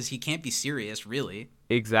Troy, because he can't be serious, really.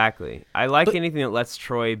 Exactly. I like anything that lets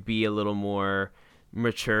Troy be a little more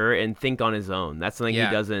mature and think on his own. That's something he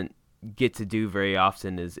doesn't get to do very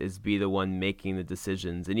often, is be the one making the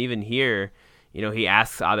decisions. And even here, he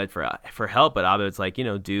asks Abed for help, but Abed's like,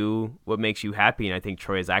 do what makes you happy. And I think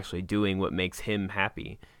Troy is actually doing what makes him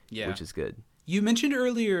happy, which is good. You mentioned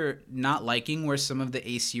earlier not liking where some of the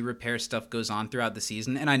AC repair stuff goes on throughout the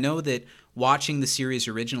season. And I know that watching the series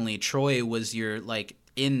originally, Troy was your,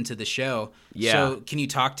 into the show. Yeah. So can you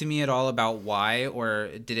talk to me at all about why,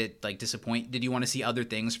 or did it, disappoint? Did you want to see other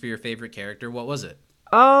things for your favorite character? What was it?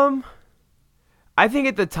 I think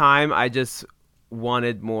at the time I just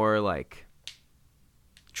wanted more,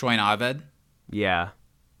 Troy and Abed? Yeah.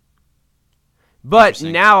 But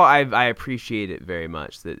now I appreciate it very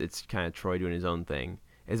much, that it's kind of Troy doing his own thing,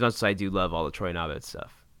 as much as I do love all the Troy and Abed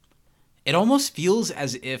stuff. It almost feels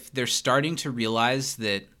as if they're starting to realize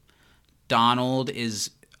that Donald is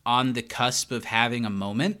on the cusp of having a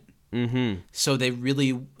moment. Mm-hmm. So they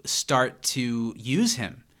really start to use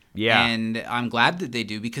him. Yeah. And I'm glad that they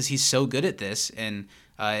do, because he's so good at this, and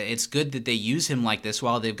it's good that they use him like this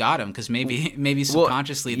while they've got him, because maybe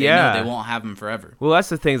subconsciously they know they won't have him forever. Well, that's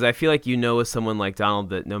the thing, is I feel like with someone like Donald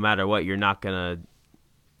that no matter what, you're not gonna.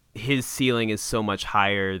 His ceiling is so much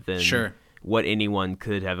higher than what anyone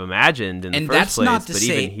could have imagined in the first place. Not to but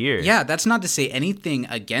say, even here, that's not to say anything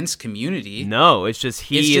against Community. No, it's just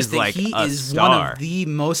he is one of the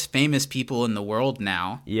most famous people in the world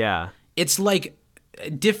now. Yeah, it's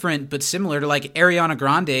different but similar to Ariana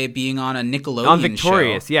Grande being on a Nickelodeon on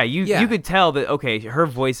Victorious show. Yeah, you could tell that her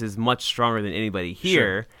voice is much stronger than anybody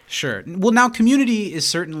here. Sure. Well, now Community is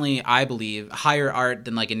certainly, I believe, higher art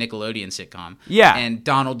than a Nickelodeon sitcom. Yeah. And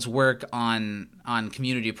Donald's work on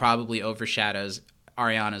Community probably overshadows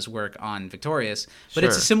Ariana's work on Victorious. But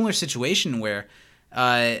it's a similar situation where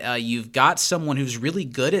you've got someone who's really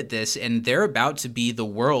good at this, and they're about to be the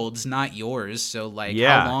world's, not yours. So,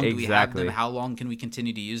 how long do we have them? How long can we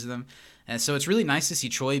continue to use them? And so it's really nice to see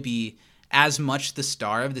Troy be as much the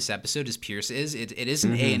star of this episode as Pierce is. It is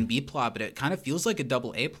an A and B plot, but it kind of feels like a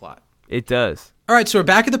double A plot. It does. All right, so we're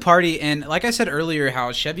back at the party, and like I said earlier,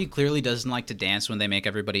 how Chevy clearly doesn't like to dance when they make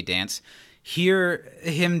everybody dance. Here,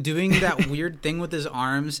 him doing that weird thing with his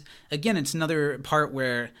arms. Again, it's another part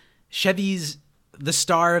where Chevy's the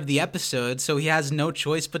star of the episode, so he has no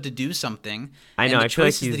choice but to do something. I know. And the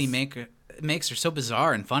choices that he makes are so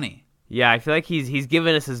bizarre and funny. Yeah, I feel like he's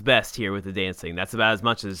given us his best here with the dancing. That's about as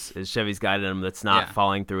much as Chevy's got in him that's not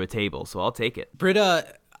falling through a table, so I'll take it.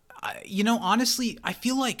 Britta, honestly, I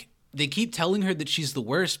feel like they keep telling her that she's the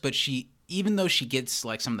worst, but even though she gets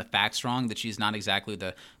some of the facts wrong, that she's not exactly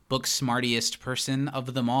the book smartiest person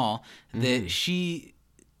of them all, that she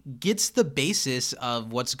gets the basis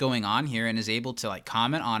of what's going on here and is able to like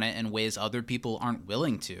comment on it in ways other people aren't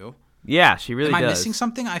willing to. Yeah, she really does. Am I does. missing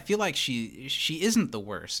something? I feel like she isn't the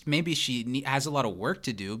worst. Maybe she has a lot of work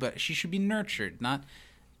to do, but she should be nurtured, not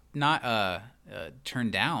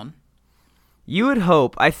turned down. You would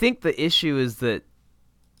hope. I think the issue is that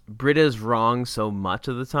Britta's wrong so much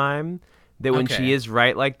of the time that when she is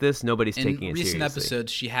right like this, nobody's taking it seriously. In recent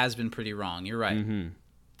episodes, she has been pretty wrong. You're right.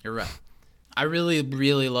 You're right. I really,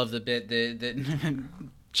 really love the bit that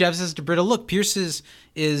Jeff says to Britta, look, Pierce is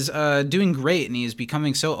doing great, and he's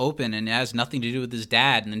becoming so open, and it has nothing to do with his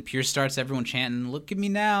dad. And then Pierce starts everyone chanting, look at me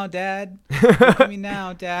now, Dad. Look at me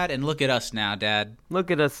now, Dad. And look at us now, Dad.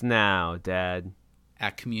 Look at us now, Dad.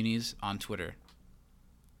 At Communities on Twitter.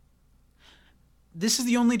 This is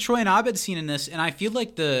the only Troy and Abed scene in this, and I feel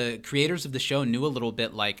like the creators of the show knew a little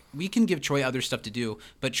bit, like, we can give Troy other stuff to do,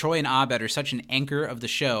 but Troy and Abed are such an anchor of the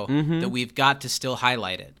show that we've got to still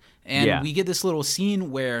highlight it. And we get this little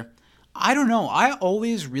scene where, I don't know, I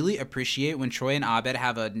always really appreciate when Troy and Abed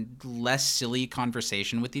have a less silly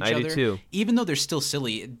conversation with each other. I do too. Even though they're still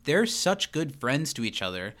silly, they're such good friends to each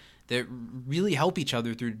other that really help each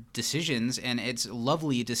other through decisions, and it's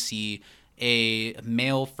lovely to see a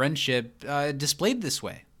male friendship displayed this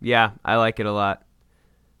way. Yeah, I like it a lot.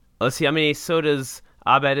 Let's see how many sodas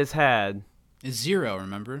Abed has had. It's 0,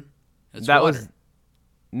 remember? It's that water.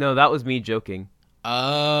 that was me joking.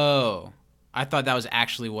 Oh, I thought that was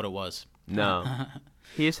actually what it was. No,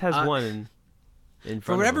 he just has one in front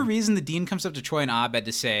For whatever of him. reason, the dean comes up to Troy and Abed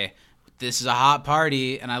to say, this is a hot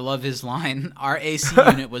party, and I love his line, our AC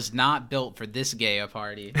unit was not built for this gay a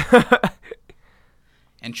party.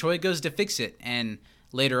 And Troy goes to fix it, and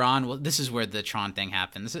later on, well, this is where the Tron thing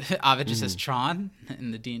happens. Abed just says Tron,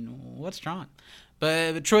 and the dean, what's Tron?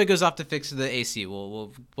 But Troy goes off to fix the AC.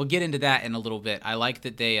 We'll get into that in a little bit. I like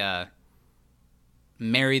that they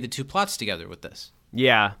marry the two plots together with this.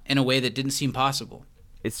 Yeah. In a way that didn't seem possible.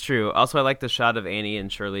 It's true. Also, I like the shot of Annie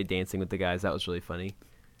and Shirley dancing with the guys. That was really funny.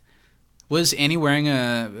 Was Annie wearing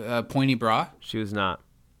a pointy bra? She was not.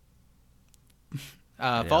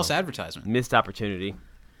 False advertisement. Missed opportunity.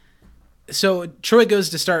 So Troy goes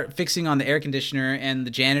to start fixing on the air conditioner, and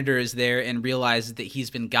the janitor is there and realizes that he's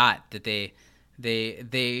been got, that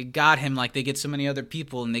they got him like they get so many other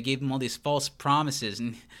people, and they gave him all these false promises.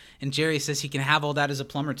 And Jerry says he can have all that as a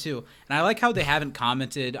plumber too. And I like how they haven't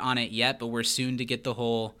commented on it yet, but we're soon to get the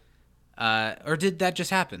whole or did that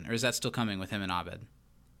just happen? Or is that still coming with him and Abed?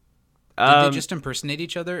 Did they just impersonate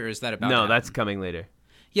each other, or is that about to No, happen? that's coming later.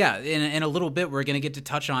 Yeah, in a little bit we're going to get to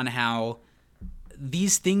touch on how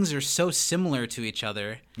these things are so similar to each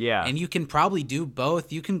other. Yeah. And you can probably do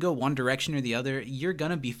both. You can go one direction or the other. You're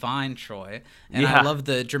going to be fine, Troy. And Yeah. I love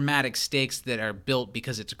the dramatic stakes that are built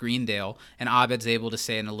because it's Greendale. And Abed's able to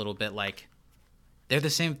say in a little bit, like, they're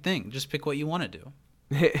the same thing. Just pick what you want to do.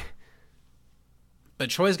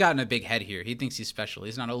 But Troy's gotten a big head here. He thinks he's special.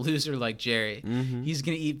 He's not a loser like Jerry. Mm-hmm. He's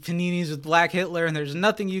going to eat paninis with Black Hitler, and there's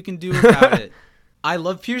nothing you can do about it. I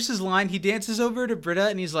love Pierce's line. He dances over to Britta,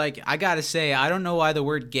 and he's like, I got to say, I don't know why the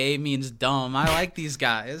word gay means dumb. I like these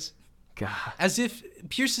guys. God. As if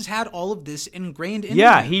Pierce has had all of this ingrained in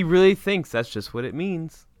Yeah, him. he really thinks that's just what it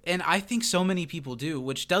means. And I think so many people do,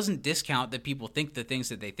 which doesn't discount that people think the things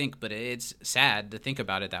that they think, but it's sad to think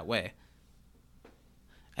about it that way.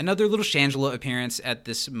 Another little Shangela appearance at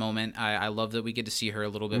this moment. I love that we get to see her a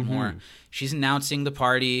little bit more. She's announcing the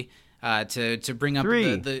party to bring up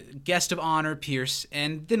the guest of honor, Pierce,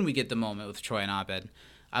 and then we get the moment with Troy and Abed.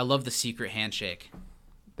 I love the secret handshake.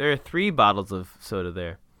 There are 3 bottles of soda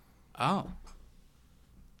there. Oh.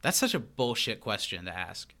 That's such a bullshit question to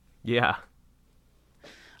ask. Yeah.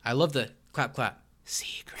 I love the clap, clap.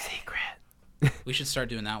 Secret. We should start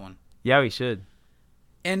doing that one. Yeah, we should.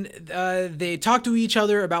 And they talk to each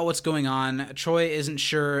other about what's going on. Troy isn't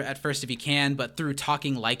sure at first if he can, but through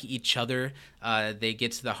talking like each other, they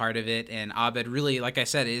get to the heart of it. And Abed really, like I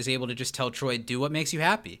said, is able to just tell Troy, do what makes you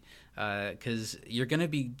happy. Because you're going to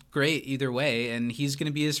be great either way, and he's going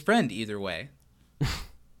to be his friend either way.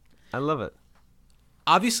 I love it.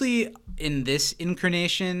 Obviously, in this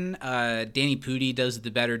incarnation, Danny Pudi does the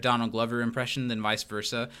better Donald Glover impression than vice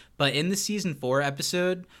versa. But in the season 4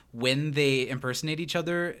 episode, when they impersonate each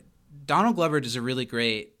other, Donald Glover does a really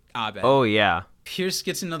great Abed. Oh, yeah. Pierce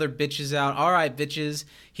gets another bitches out. All right, bitches.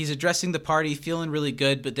 He's addressing the party, feeling really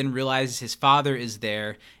good, but then realizes his father is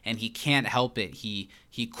there, and he can't help it. He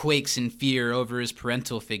quakes in fear over his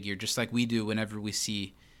parental figure, just like we do whenever we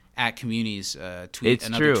see at Communities tweet It's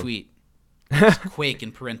another true. tweet. Quake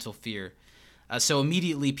in parental fear. So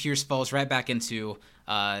immediately Pierce falls right back into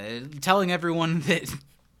telling everyone that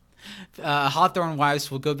Hawthorne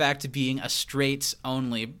Wives will go back to being a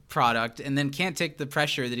straights-only product and then can't take the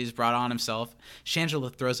pressure that he's brought on himself.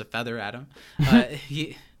 Shangela throws a feather at him.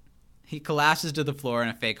 He collapses to the floor in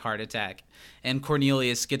a fake heart attack. And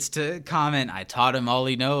Cornelius gets to comment, I taught him all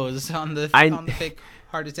he knows on the fake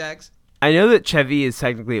heart attacks. I know that Chevy is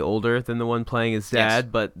technically older than the one playing his dad,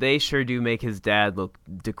 Yes. but they sure do make his dad look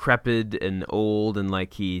decrepit and old and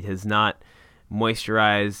like he has not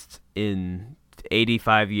moisturized in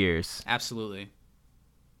 85 years. Absolutely.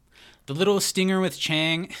 The little stinger with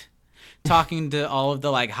Chang talking to all of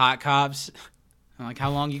the like hot cops. I'm like,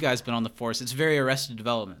 how long you guys been on the force? It's very Arrested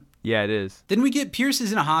Development. Yeah, it is. Then we get Pierce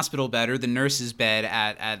is in a hospital bed or the nurse's bed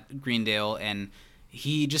at Greendale, and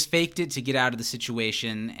he just faked it to get out of the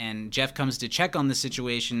situation, and Jeff comes to check on the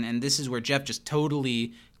situation, and this is where Jeff just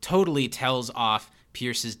totally tells off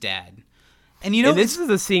Pierce's dad. And you know, And this is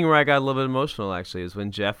the scene where I got a little bit emotional, actually, is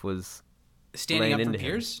when Jeff was standing up laying for into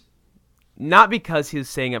him. Pierce. Not because he was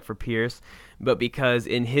standing up for Pierce, but because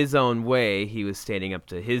in his own way, he was standing up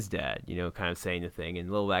to his dad, you know, kind of saying the thing, and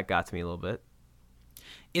that got to me a little bit.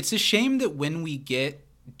 It's a shame that when we get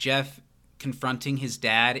Jeff confronting his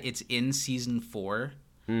dad, it's in season 4,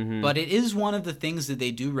 but it is one of the things that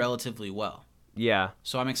they do relatively well. Yeah.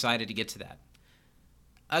 So I'm excited to get to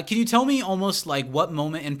that. Can you tell me almost like what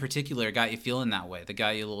moment in particular got you feeling that way, that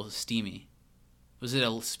got you a little steamy? Was it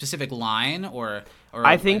a specific line or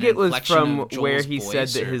I think an it was inflection from of Joel's where he said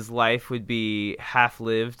voice, that or- his life would be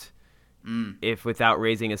half-lived if without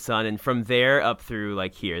raising a son, and from there up through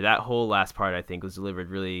like here, that whole last part I think was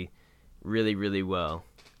delivered really, really, really well.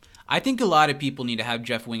 I think a lot of people need to have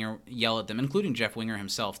Jeff Winger yell at them, including Jeff Winger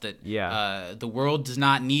himself, that the world does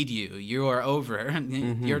not need you. You are over.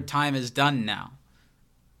 Your time is done now.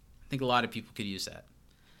 I think a lot of people could use that.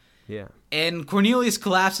 Yeah. And Cornelius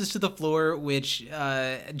collapses to the floor, which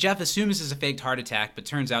Jeff assumes is a faked heart attack, but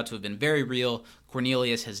turns out to have been very real.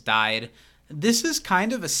 Cornelius has died. This is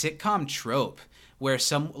kind of a sitcom trope where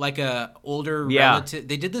some like a older relative.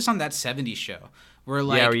 They did this on that '70s show where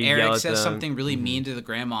like where you yell Eric at says them. something really mean to the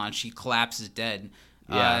grandma and she collapses dead.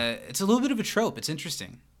 Yeah. It's a little bit of a trope. It's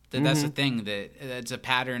interesting that that's a thing, that it's a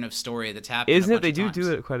pattern of story that's happening. Isn't a it? They bunch of do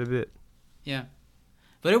times. it quite a bit. Yeah.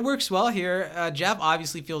 But it works well here. Jeff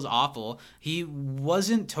obviously feels awful. He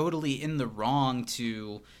wasn't totally in the wrong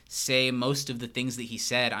to say most of the things that he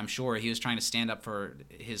said. I'm sure he was trying to stand up for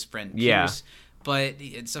his friend Yeah. Pierce. But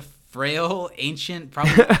it's a frail, ancient,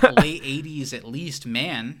 probably late 80s at least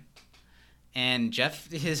man. And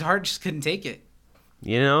Jeff, his heart just couldn't take it.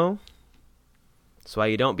 You know? That's why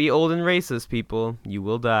you don't be old and racist, people. You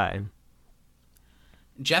will die.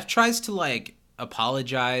 Jeff tries to like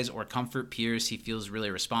apologize or comfort Pierce. He feels really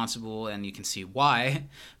responsible, and you can see why.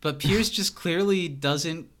 But Pierce just clearly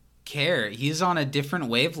doesn't care. He's on a different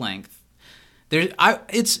wavelength.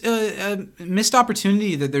 It's a missed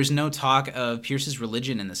opportunity that there's no talk of Pierce's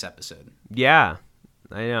religion in this episode. Yeah,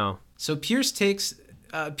 I know. So Pierce takes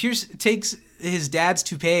his dad's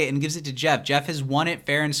toupee and gives it to Jeff. Jeff has won it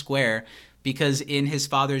fair and square because in his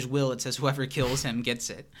father's will it says whoever kills him gets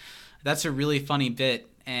it. That's a really funny bit,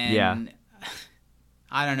 and Yeah.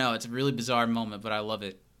 I don't know. It's a really bizarre moment, but I love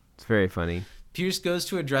it. It's very funny. Pierce goes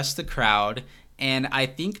to address the crowd, and I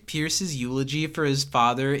think Pierce's eulogy for his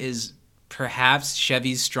father is perhaps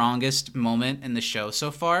Chevy's strongest moment in the show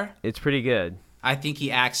so far. It's pretty good. I think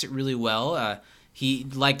he acts it really well. He,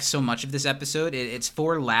 like so much of this episode, it's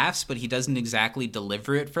for laughs, but he doesn't exactly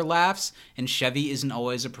deliver it for laughs. And Chevy isn't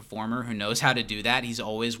always a performer who knows how to do that. He's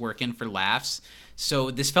always working for laughs.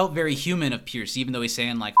 So this felt very human of Pierce, even though he's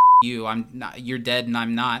saying like, you, I'm not, you're dead and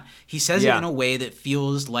I'm not. He says it in a way that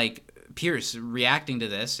feels like Pierce reacting to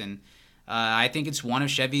this. And I think it's one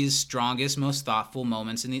of Chevy's strongest, most thoughtful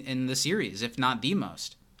moments in the series, if not the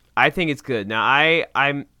most. I think it's good. Now,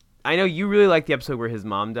 I know you really like the episode where his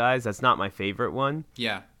mom dies. That's not my favorite one.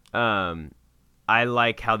 Yeah. I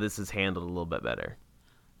like how this is handled a little bit better.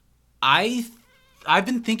 I've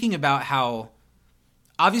been thinking about how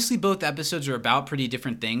obviously both episodes are about pretty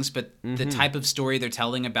different things, but the type of story they're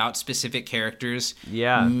telling about specific characters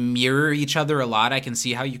mirror each other a lot. I can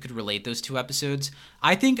see how you could relate those two episodes.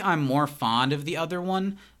 I think I'm more fond of the other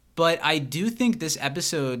one, but I do think this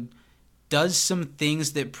episode does some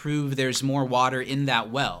things that prove there's more water in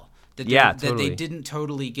that well. That totally. they didn't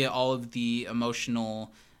totally get all of the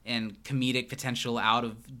emotional and comedic potential out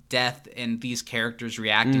of death and these characters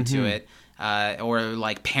reacting to it, or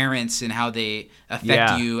like parents and how they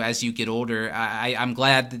affect you as you get older. I'm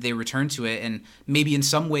glad that they returned to it, and maybe in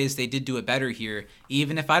some ways they did do it better here.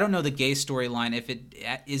 Even if I don't know the gay storyline, if it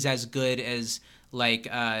is as good as like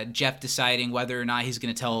Jeff deciding whether or not he's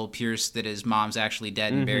going to tell Pierce that his mom's actually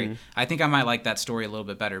dead and buried. I think I might like that story a little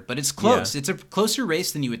bit better, but it's close. It's a closer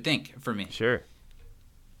race than you would think for me. Sure.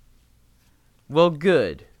 Well,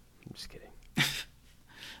 good. I'm just kidding.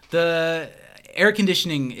 The air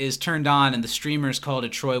conditioning is turned on and the streamers call to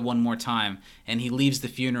Troy one more time, and he leaves the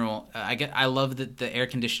funeral. I love that the air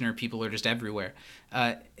conditioner people are just everywhere.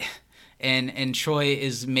 And Troy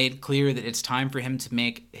is made clear that it's time for him to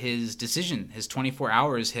make his decision. His 24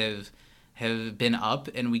 hours have been up,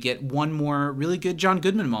 and we get one more really good John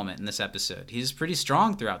Goodman moment in this episode. He's pretty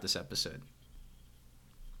strong throughout this episode.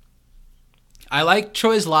 I like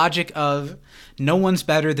Troy's logic of no one's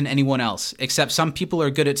better than anyone else, except some people are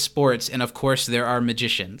good at sports, and of course there are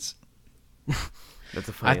magicians. That's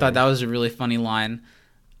a funny I thought that was a really funny line.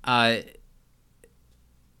 And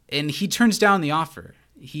he turns down the offer.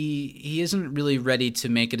 He isn't really ready to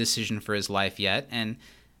make a decision for his life yet, and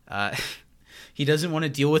he doesn't want to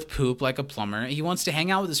deal with poop like a plumber. He wants to hang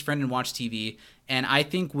out with his friend and watch TV, and I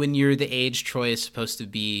think when you're the age Troy is supposed to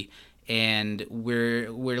be, and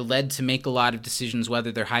we're led to make a lot of decisions,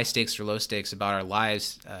 whether they're high stakes or low stakes, about our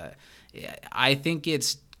lives, I think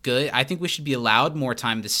it's good. I think we should be allowed more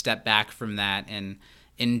time to step back from that and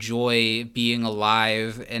enjoy being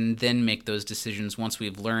alive, and then make those decisions once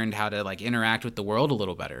we've learned how to like interact with the world a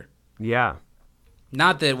little better. Yeah.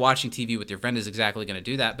 Not that watching TV with your friend is exactly going to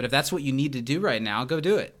do that, but if that's what you need to do right now, go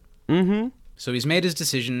do it. Mm-hmm. So he's made his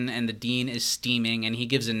decision, and the dean is steaming, and he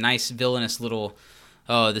gives a nice villainous little,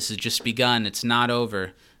 "Oh, this has just begun. It's not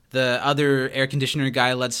over." The other air conditioner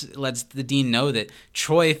guy lets the dean know that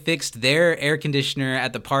Troy fixed their air conditioner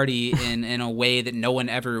at the party in a way that no one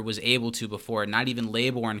ever was able to before. Not even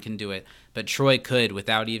Laybourne can do it, but Troy could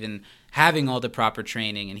without even having all the proper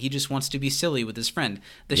training, and he just wants to be silly with his friend.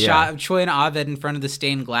 The shot of Troy and Abed in front of the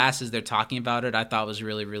stained glass as they're talking about it, I thought was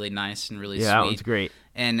really, really nice and really sweet. Yeah, that was great.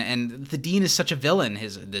 And the dean is such a villain.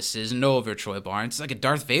 This isn't over, Troy Barnes. It's like a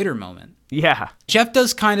Darth Vader moment. Yeah. Jeff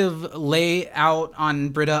does kind of lay out on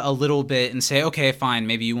Britta a little bit and say, okay, fine,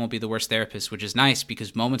 maybe you won't be the worst therapist, which is nice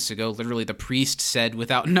because moments ago, literally the priest said,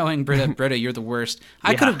 without knowing Britta, Britta, you're the worst.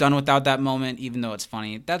 I could have done without that moment, even though it's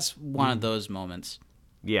funny. That's one of those moments.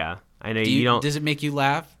 Yeah. I know you don't. Does it make you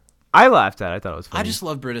laugh? I laughed at it. I thought it was funny. I just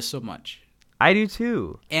love Britta so much. I do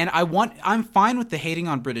too. And I'm fine with the hating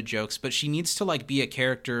on Britta jokes, but she needs to like be a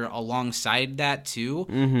character alongside that too.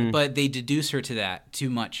 Mm-hmm. But they deduce her to that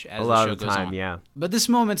too much as the show goes on. Yeah. But this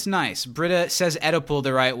moment's nice. Britta says Oedipal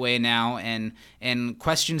the right way now and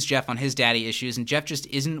questions Jeff on his daddy issues, and Jeff just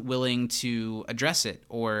isn't willing to address it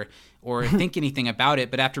or think anything about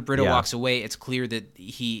it. But after Britta walks away, it's clear that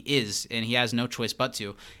he is, and he has no choice but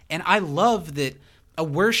to. And I love that. A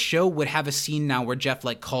worse show would have a scene now where Jeff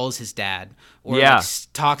like calls his dad or like,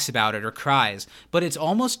 talks about it or cries, but it's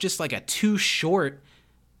almost just like a too short,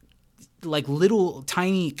 like little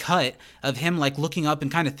tiny cut of him like looking up and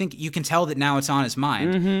kind of think. You can tell that now it's on his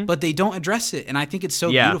mind, but they don't address it, and I think it's so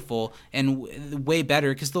beautiful and way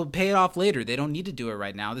better because they'll pay it off later. They don't need to do it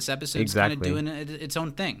right now. This episode's kind of doing its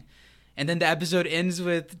own thing. And then the episode ends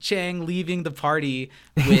with Chang leaving the party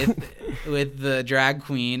with the drag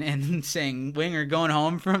queen and saying, "Winger, going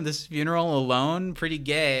home from this funeral alone? Pretty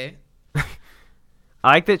gay." I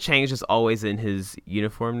like that Chang's just always in his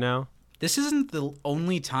uniform now. This isn't the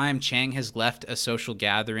only time Chang has left a social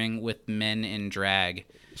gathering with men in drag.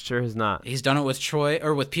 Sure has not. He's done it with Troy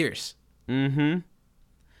or with Pierce. Mm-hmm.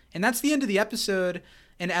 And that's the end of the episode.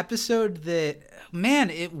 An episode that,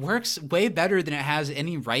 man, it works way better than it has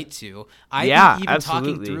any right to. I think even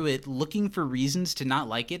talking through it, looking for reasons to not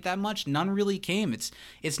like it that much, none really came.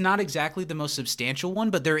 It's not exactly the most substantial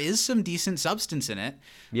one, but there is some decent substance in it.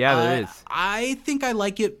 Yeah, there is. I think I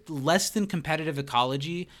like it less than Competitive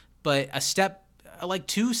Ecology, but a step, like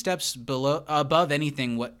 2 steps above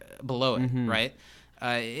anything below it, right?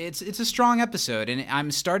 It's a strong episode, and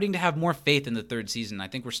I'm starting to have more faith in the 3rd season. I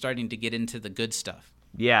think we're starting to get into the good stuff.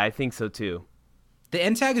 Yeah, I think so too. The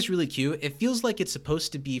end tag is really cute. It feels like it's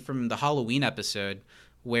supposed to be from the Halloween episode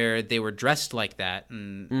where they were dressed like that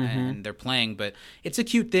and they're playing, but it's a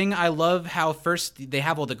cute thing. I love how first they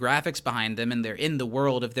have all the graphics behind them and they're in the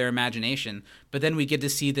world of their imagination, but then we get to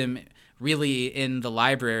see them really in the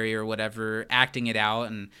library or whatever acting it out,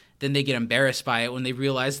 and then they get embarrassed by it when they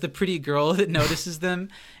realize the pretty girl that notices them.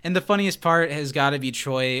 And the funniest part has got to be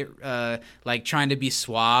Troy like trying to be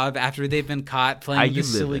suave after they've been caught playing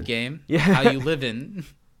this silly game. Yeah. How you living.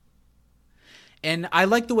 And I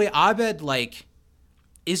like the way Abed like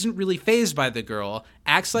isn't really fazed by the girl,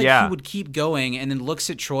 acts like he would keep going, and then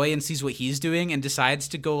looks at Troy and sees what he's doing and decides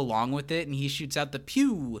to go along with it, and he shoots out the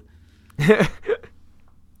pew.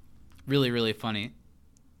 Really, really funny.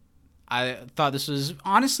 I thought this was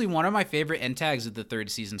honestly one of my favorite end tags of the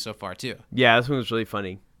third season so far too. Yeah, this one was really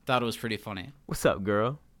funny. Thought it was pretty funny. What's up,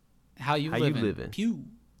 girl? How you living? Pew.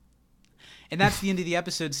 And that's the end of the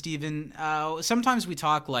episode, Steven. Sometimes we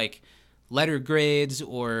talk like letter grades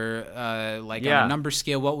or on a number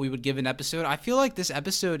scale what we would give an episode. I feel like this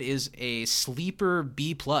episode is a sleeper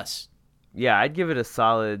B+. Yeah, I'd give it a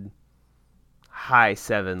solid high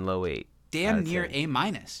 7, low 8. Damn near A-.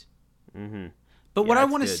 Mm-hmm. But what I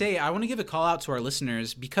want to say, I want to give a call out to our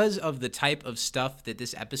listeners because of the type of stuff that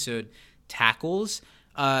this episode tackles.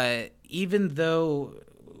 Even though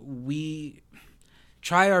we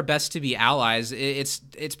try our best to be allies, it's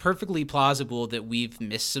perfectly plausible that we've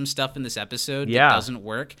missed some stuff in this episode that doesn't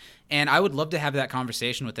work. And I would love to have that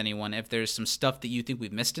conversation with anyone if there's some stuff that you think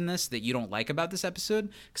we've missed in this that you don't like about this episode.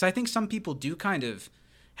 Because I think some people do kind of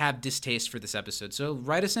have distaste for this episode. So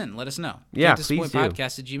write us in. Let us know. Yeah, please do.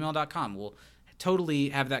 Podcast@gmail.com. We'll totally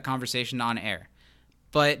have that conversation on air.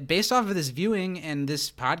 But based off of this viewing and this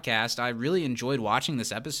podcast, I really enjoyed watching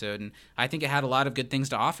this episode, and I think it had a lot of good things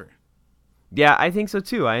to offer. Yeah, I think so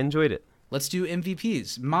too. I enjoyed it. Let's do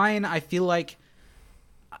MVPs. Mine, I feel like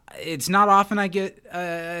it's not often I get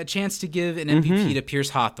a chance to give an MVP to Pierce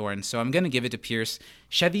Hawthorne, so I'm going to give it to Pierce.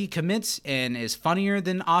 Chevy commits and is funnier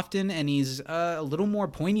than often, and he's a little more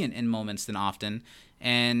poignant in moments than often.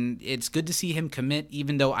 And it's good to see him commit,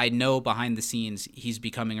 even though I know behind the scenes he's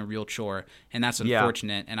becoming a real chore, and that's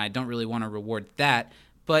unfortunate, and I don't really want to reward that.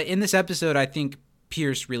 But in this episode, I think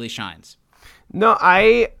Pierce really shines. No,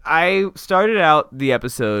 I started out the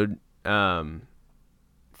episode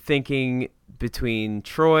thinking between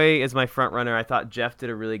Troy as my front runner. I thought Jeff did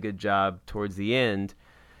a really good job towards the end,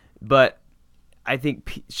 but I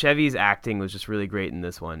think Chevy's acting was just really great in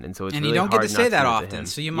this one, and so it's and really you don't hard get to not say that give it to often, him.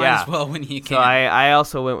 so you might as well when you can. So I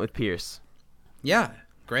also went with Pierce. Yeah,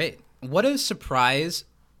 great. What a surprise,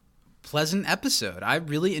 pleasant episode. I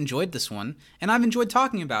really enjoyed this one, and I've enjoyed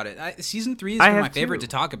talking about it. Season 3 is one of my favorite to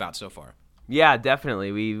talk about so far. Yeah,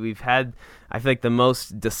 definitely. We've had, I feel like, the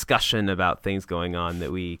most discussion about things going on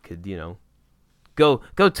that we could, go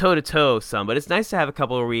toe-to-toe some. But it's nice to have a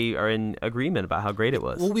couple where we are in agreement about how great it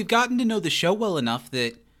was. Well, we've gotten to know the show well enough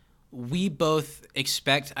that we both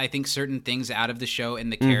expect, I think, certain things out of the show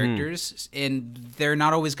and the characters, and they're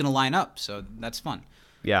not always going to line up, so that's fun.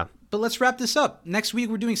 Yeah. But let's wrap this up. Next week,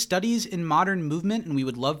 we're doing studies in modern movement, and we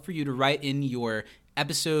would love for you to write in your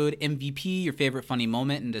episode MVP, your favorite funny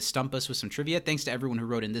moment, and to stump us with some trivia. Thanks to everyone who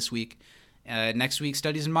wrote in this week. Next week,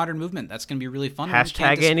 studies in modern movement. That's going to be really fun.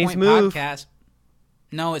 Hashtag Annie's move. Podcast.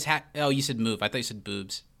 No, it's you said move. I thought you said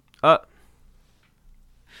boobs.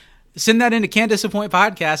 Send that into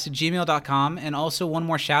can'tdisappointpodcast@gmail.com. And also one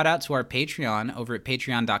more shout out to our Patreon over at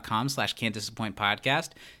patreon.com/can'tdisappointpodcast.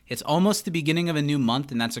 It's almost the beginning of a new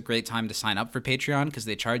month, and that's a great time to sign up for Patreon because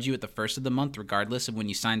they charge you at the first of the month regardless of when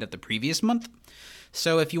you signed up the previous month.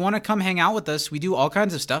 So if you want to come hang out with us, we do all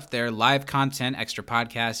kinds of stuff there. Live content, extra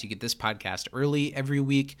podcasts. You get this podcast early every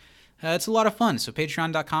week. It's a lot of fun. So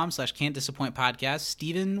patreon.com/can'tdisappointpodcast.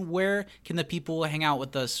 Steven, where can the people hang out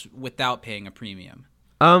with us without paying a premium?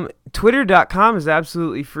 Twitter.com is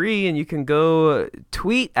absolutely free, and you can go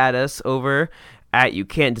tweet at us over at You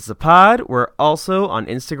Can't Disapod. We're also on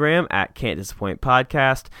Instagram at Can't Disappoint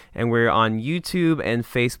Podcast, and we're on YouTube and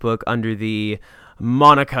Facebook under the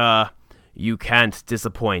moniker You Can't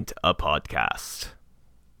Disappoint a Podcast.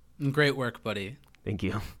 Great work, buddy. Thank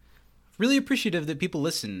you. Really appreciative that people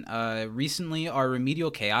listen. Recently, our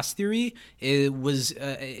Remedial Chaos Theory was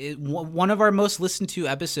one of our most listened to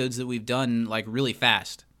episodes that we've done, like, really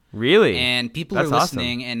fast. Really? And people are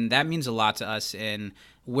listening, and that means a lot to us. And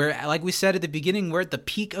we're, like we said at the beginning, we're at the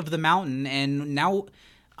peak of the mountain, and now,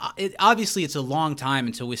 obviously, it's a long time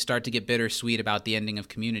until we start to get bittersweet about the ending of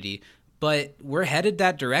Community. But we're headed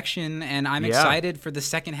that direction, and I'm excited for the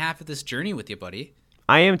second half of this journey with you, buddy.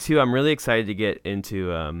 I am, too. I'm really excited to get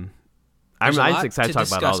into... I'm just excited to talk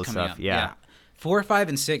about all this stuff. Yeah. 4, 5,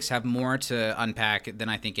 and 6 have more to unpack than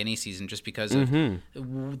I think any season, just because of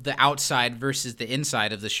the outside versus the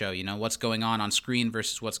inside of the show. You know, what's going on screen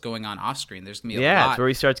versus what's going on off screen. There's gonna be a lot. Yeah, it's where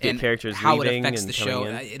we start to get characters how leaving it affects and the show.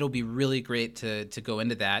 in. It'll be really great to go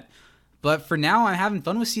into that. But for now, I'm having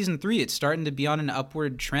fun with season 3. It's starting to be on an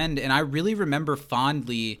upward trend, and I really remember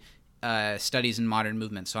fondly studies in modern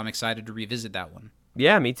movement. So I'm excited to revisit that one.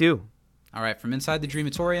 Yeah, me too. All right, from inside the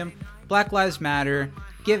Dreamatorium, Black Lives Matter,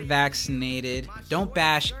 get vaccinated, don't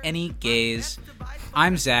bash any gays.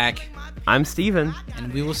 I'm Zach. I'm Steven.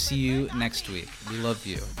 And we will see you next week. We love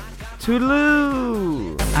you.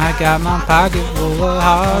 Toodaloo! I got my pocket full of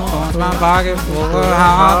hawthorns, my pocket full of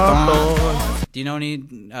hawthorns. Do you know any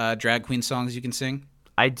drag queen songs you can sing?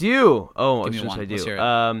 I do. Oh, Give me which one. I do. Let's hear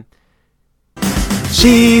it.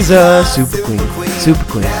 She's a super queen, super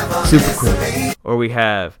queen, super queen. Or we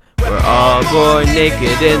have, we're all born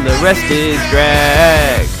naked and the rest is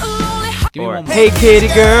drag. Give me Or, one more. hey kitty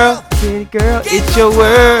girl, it's your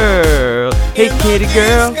world. Hey kitty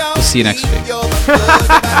girl. We'll see you next week.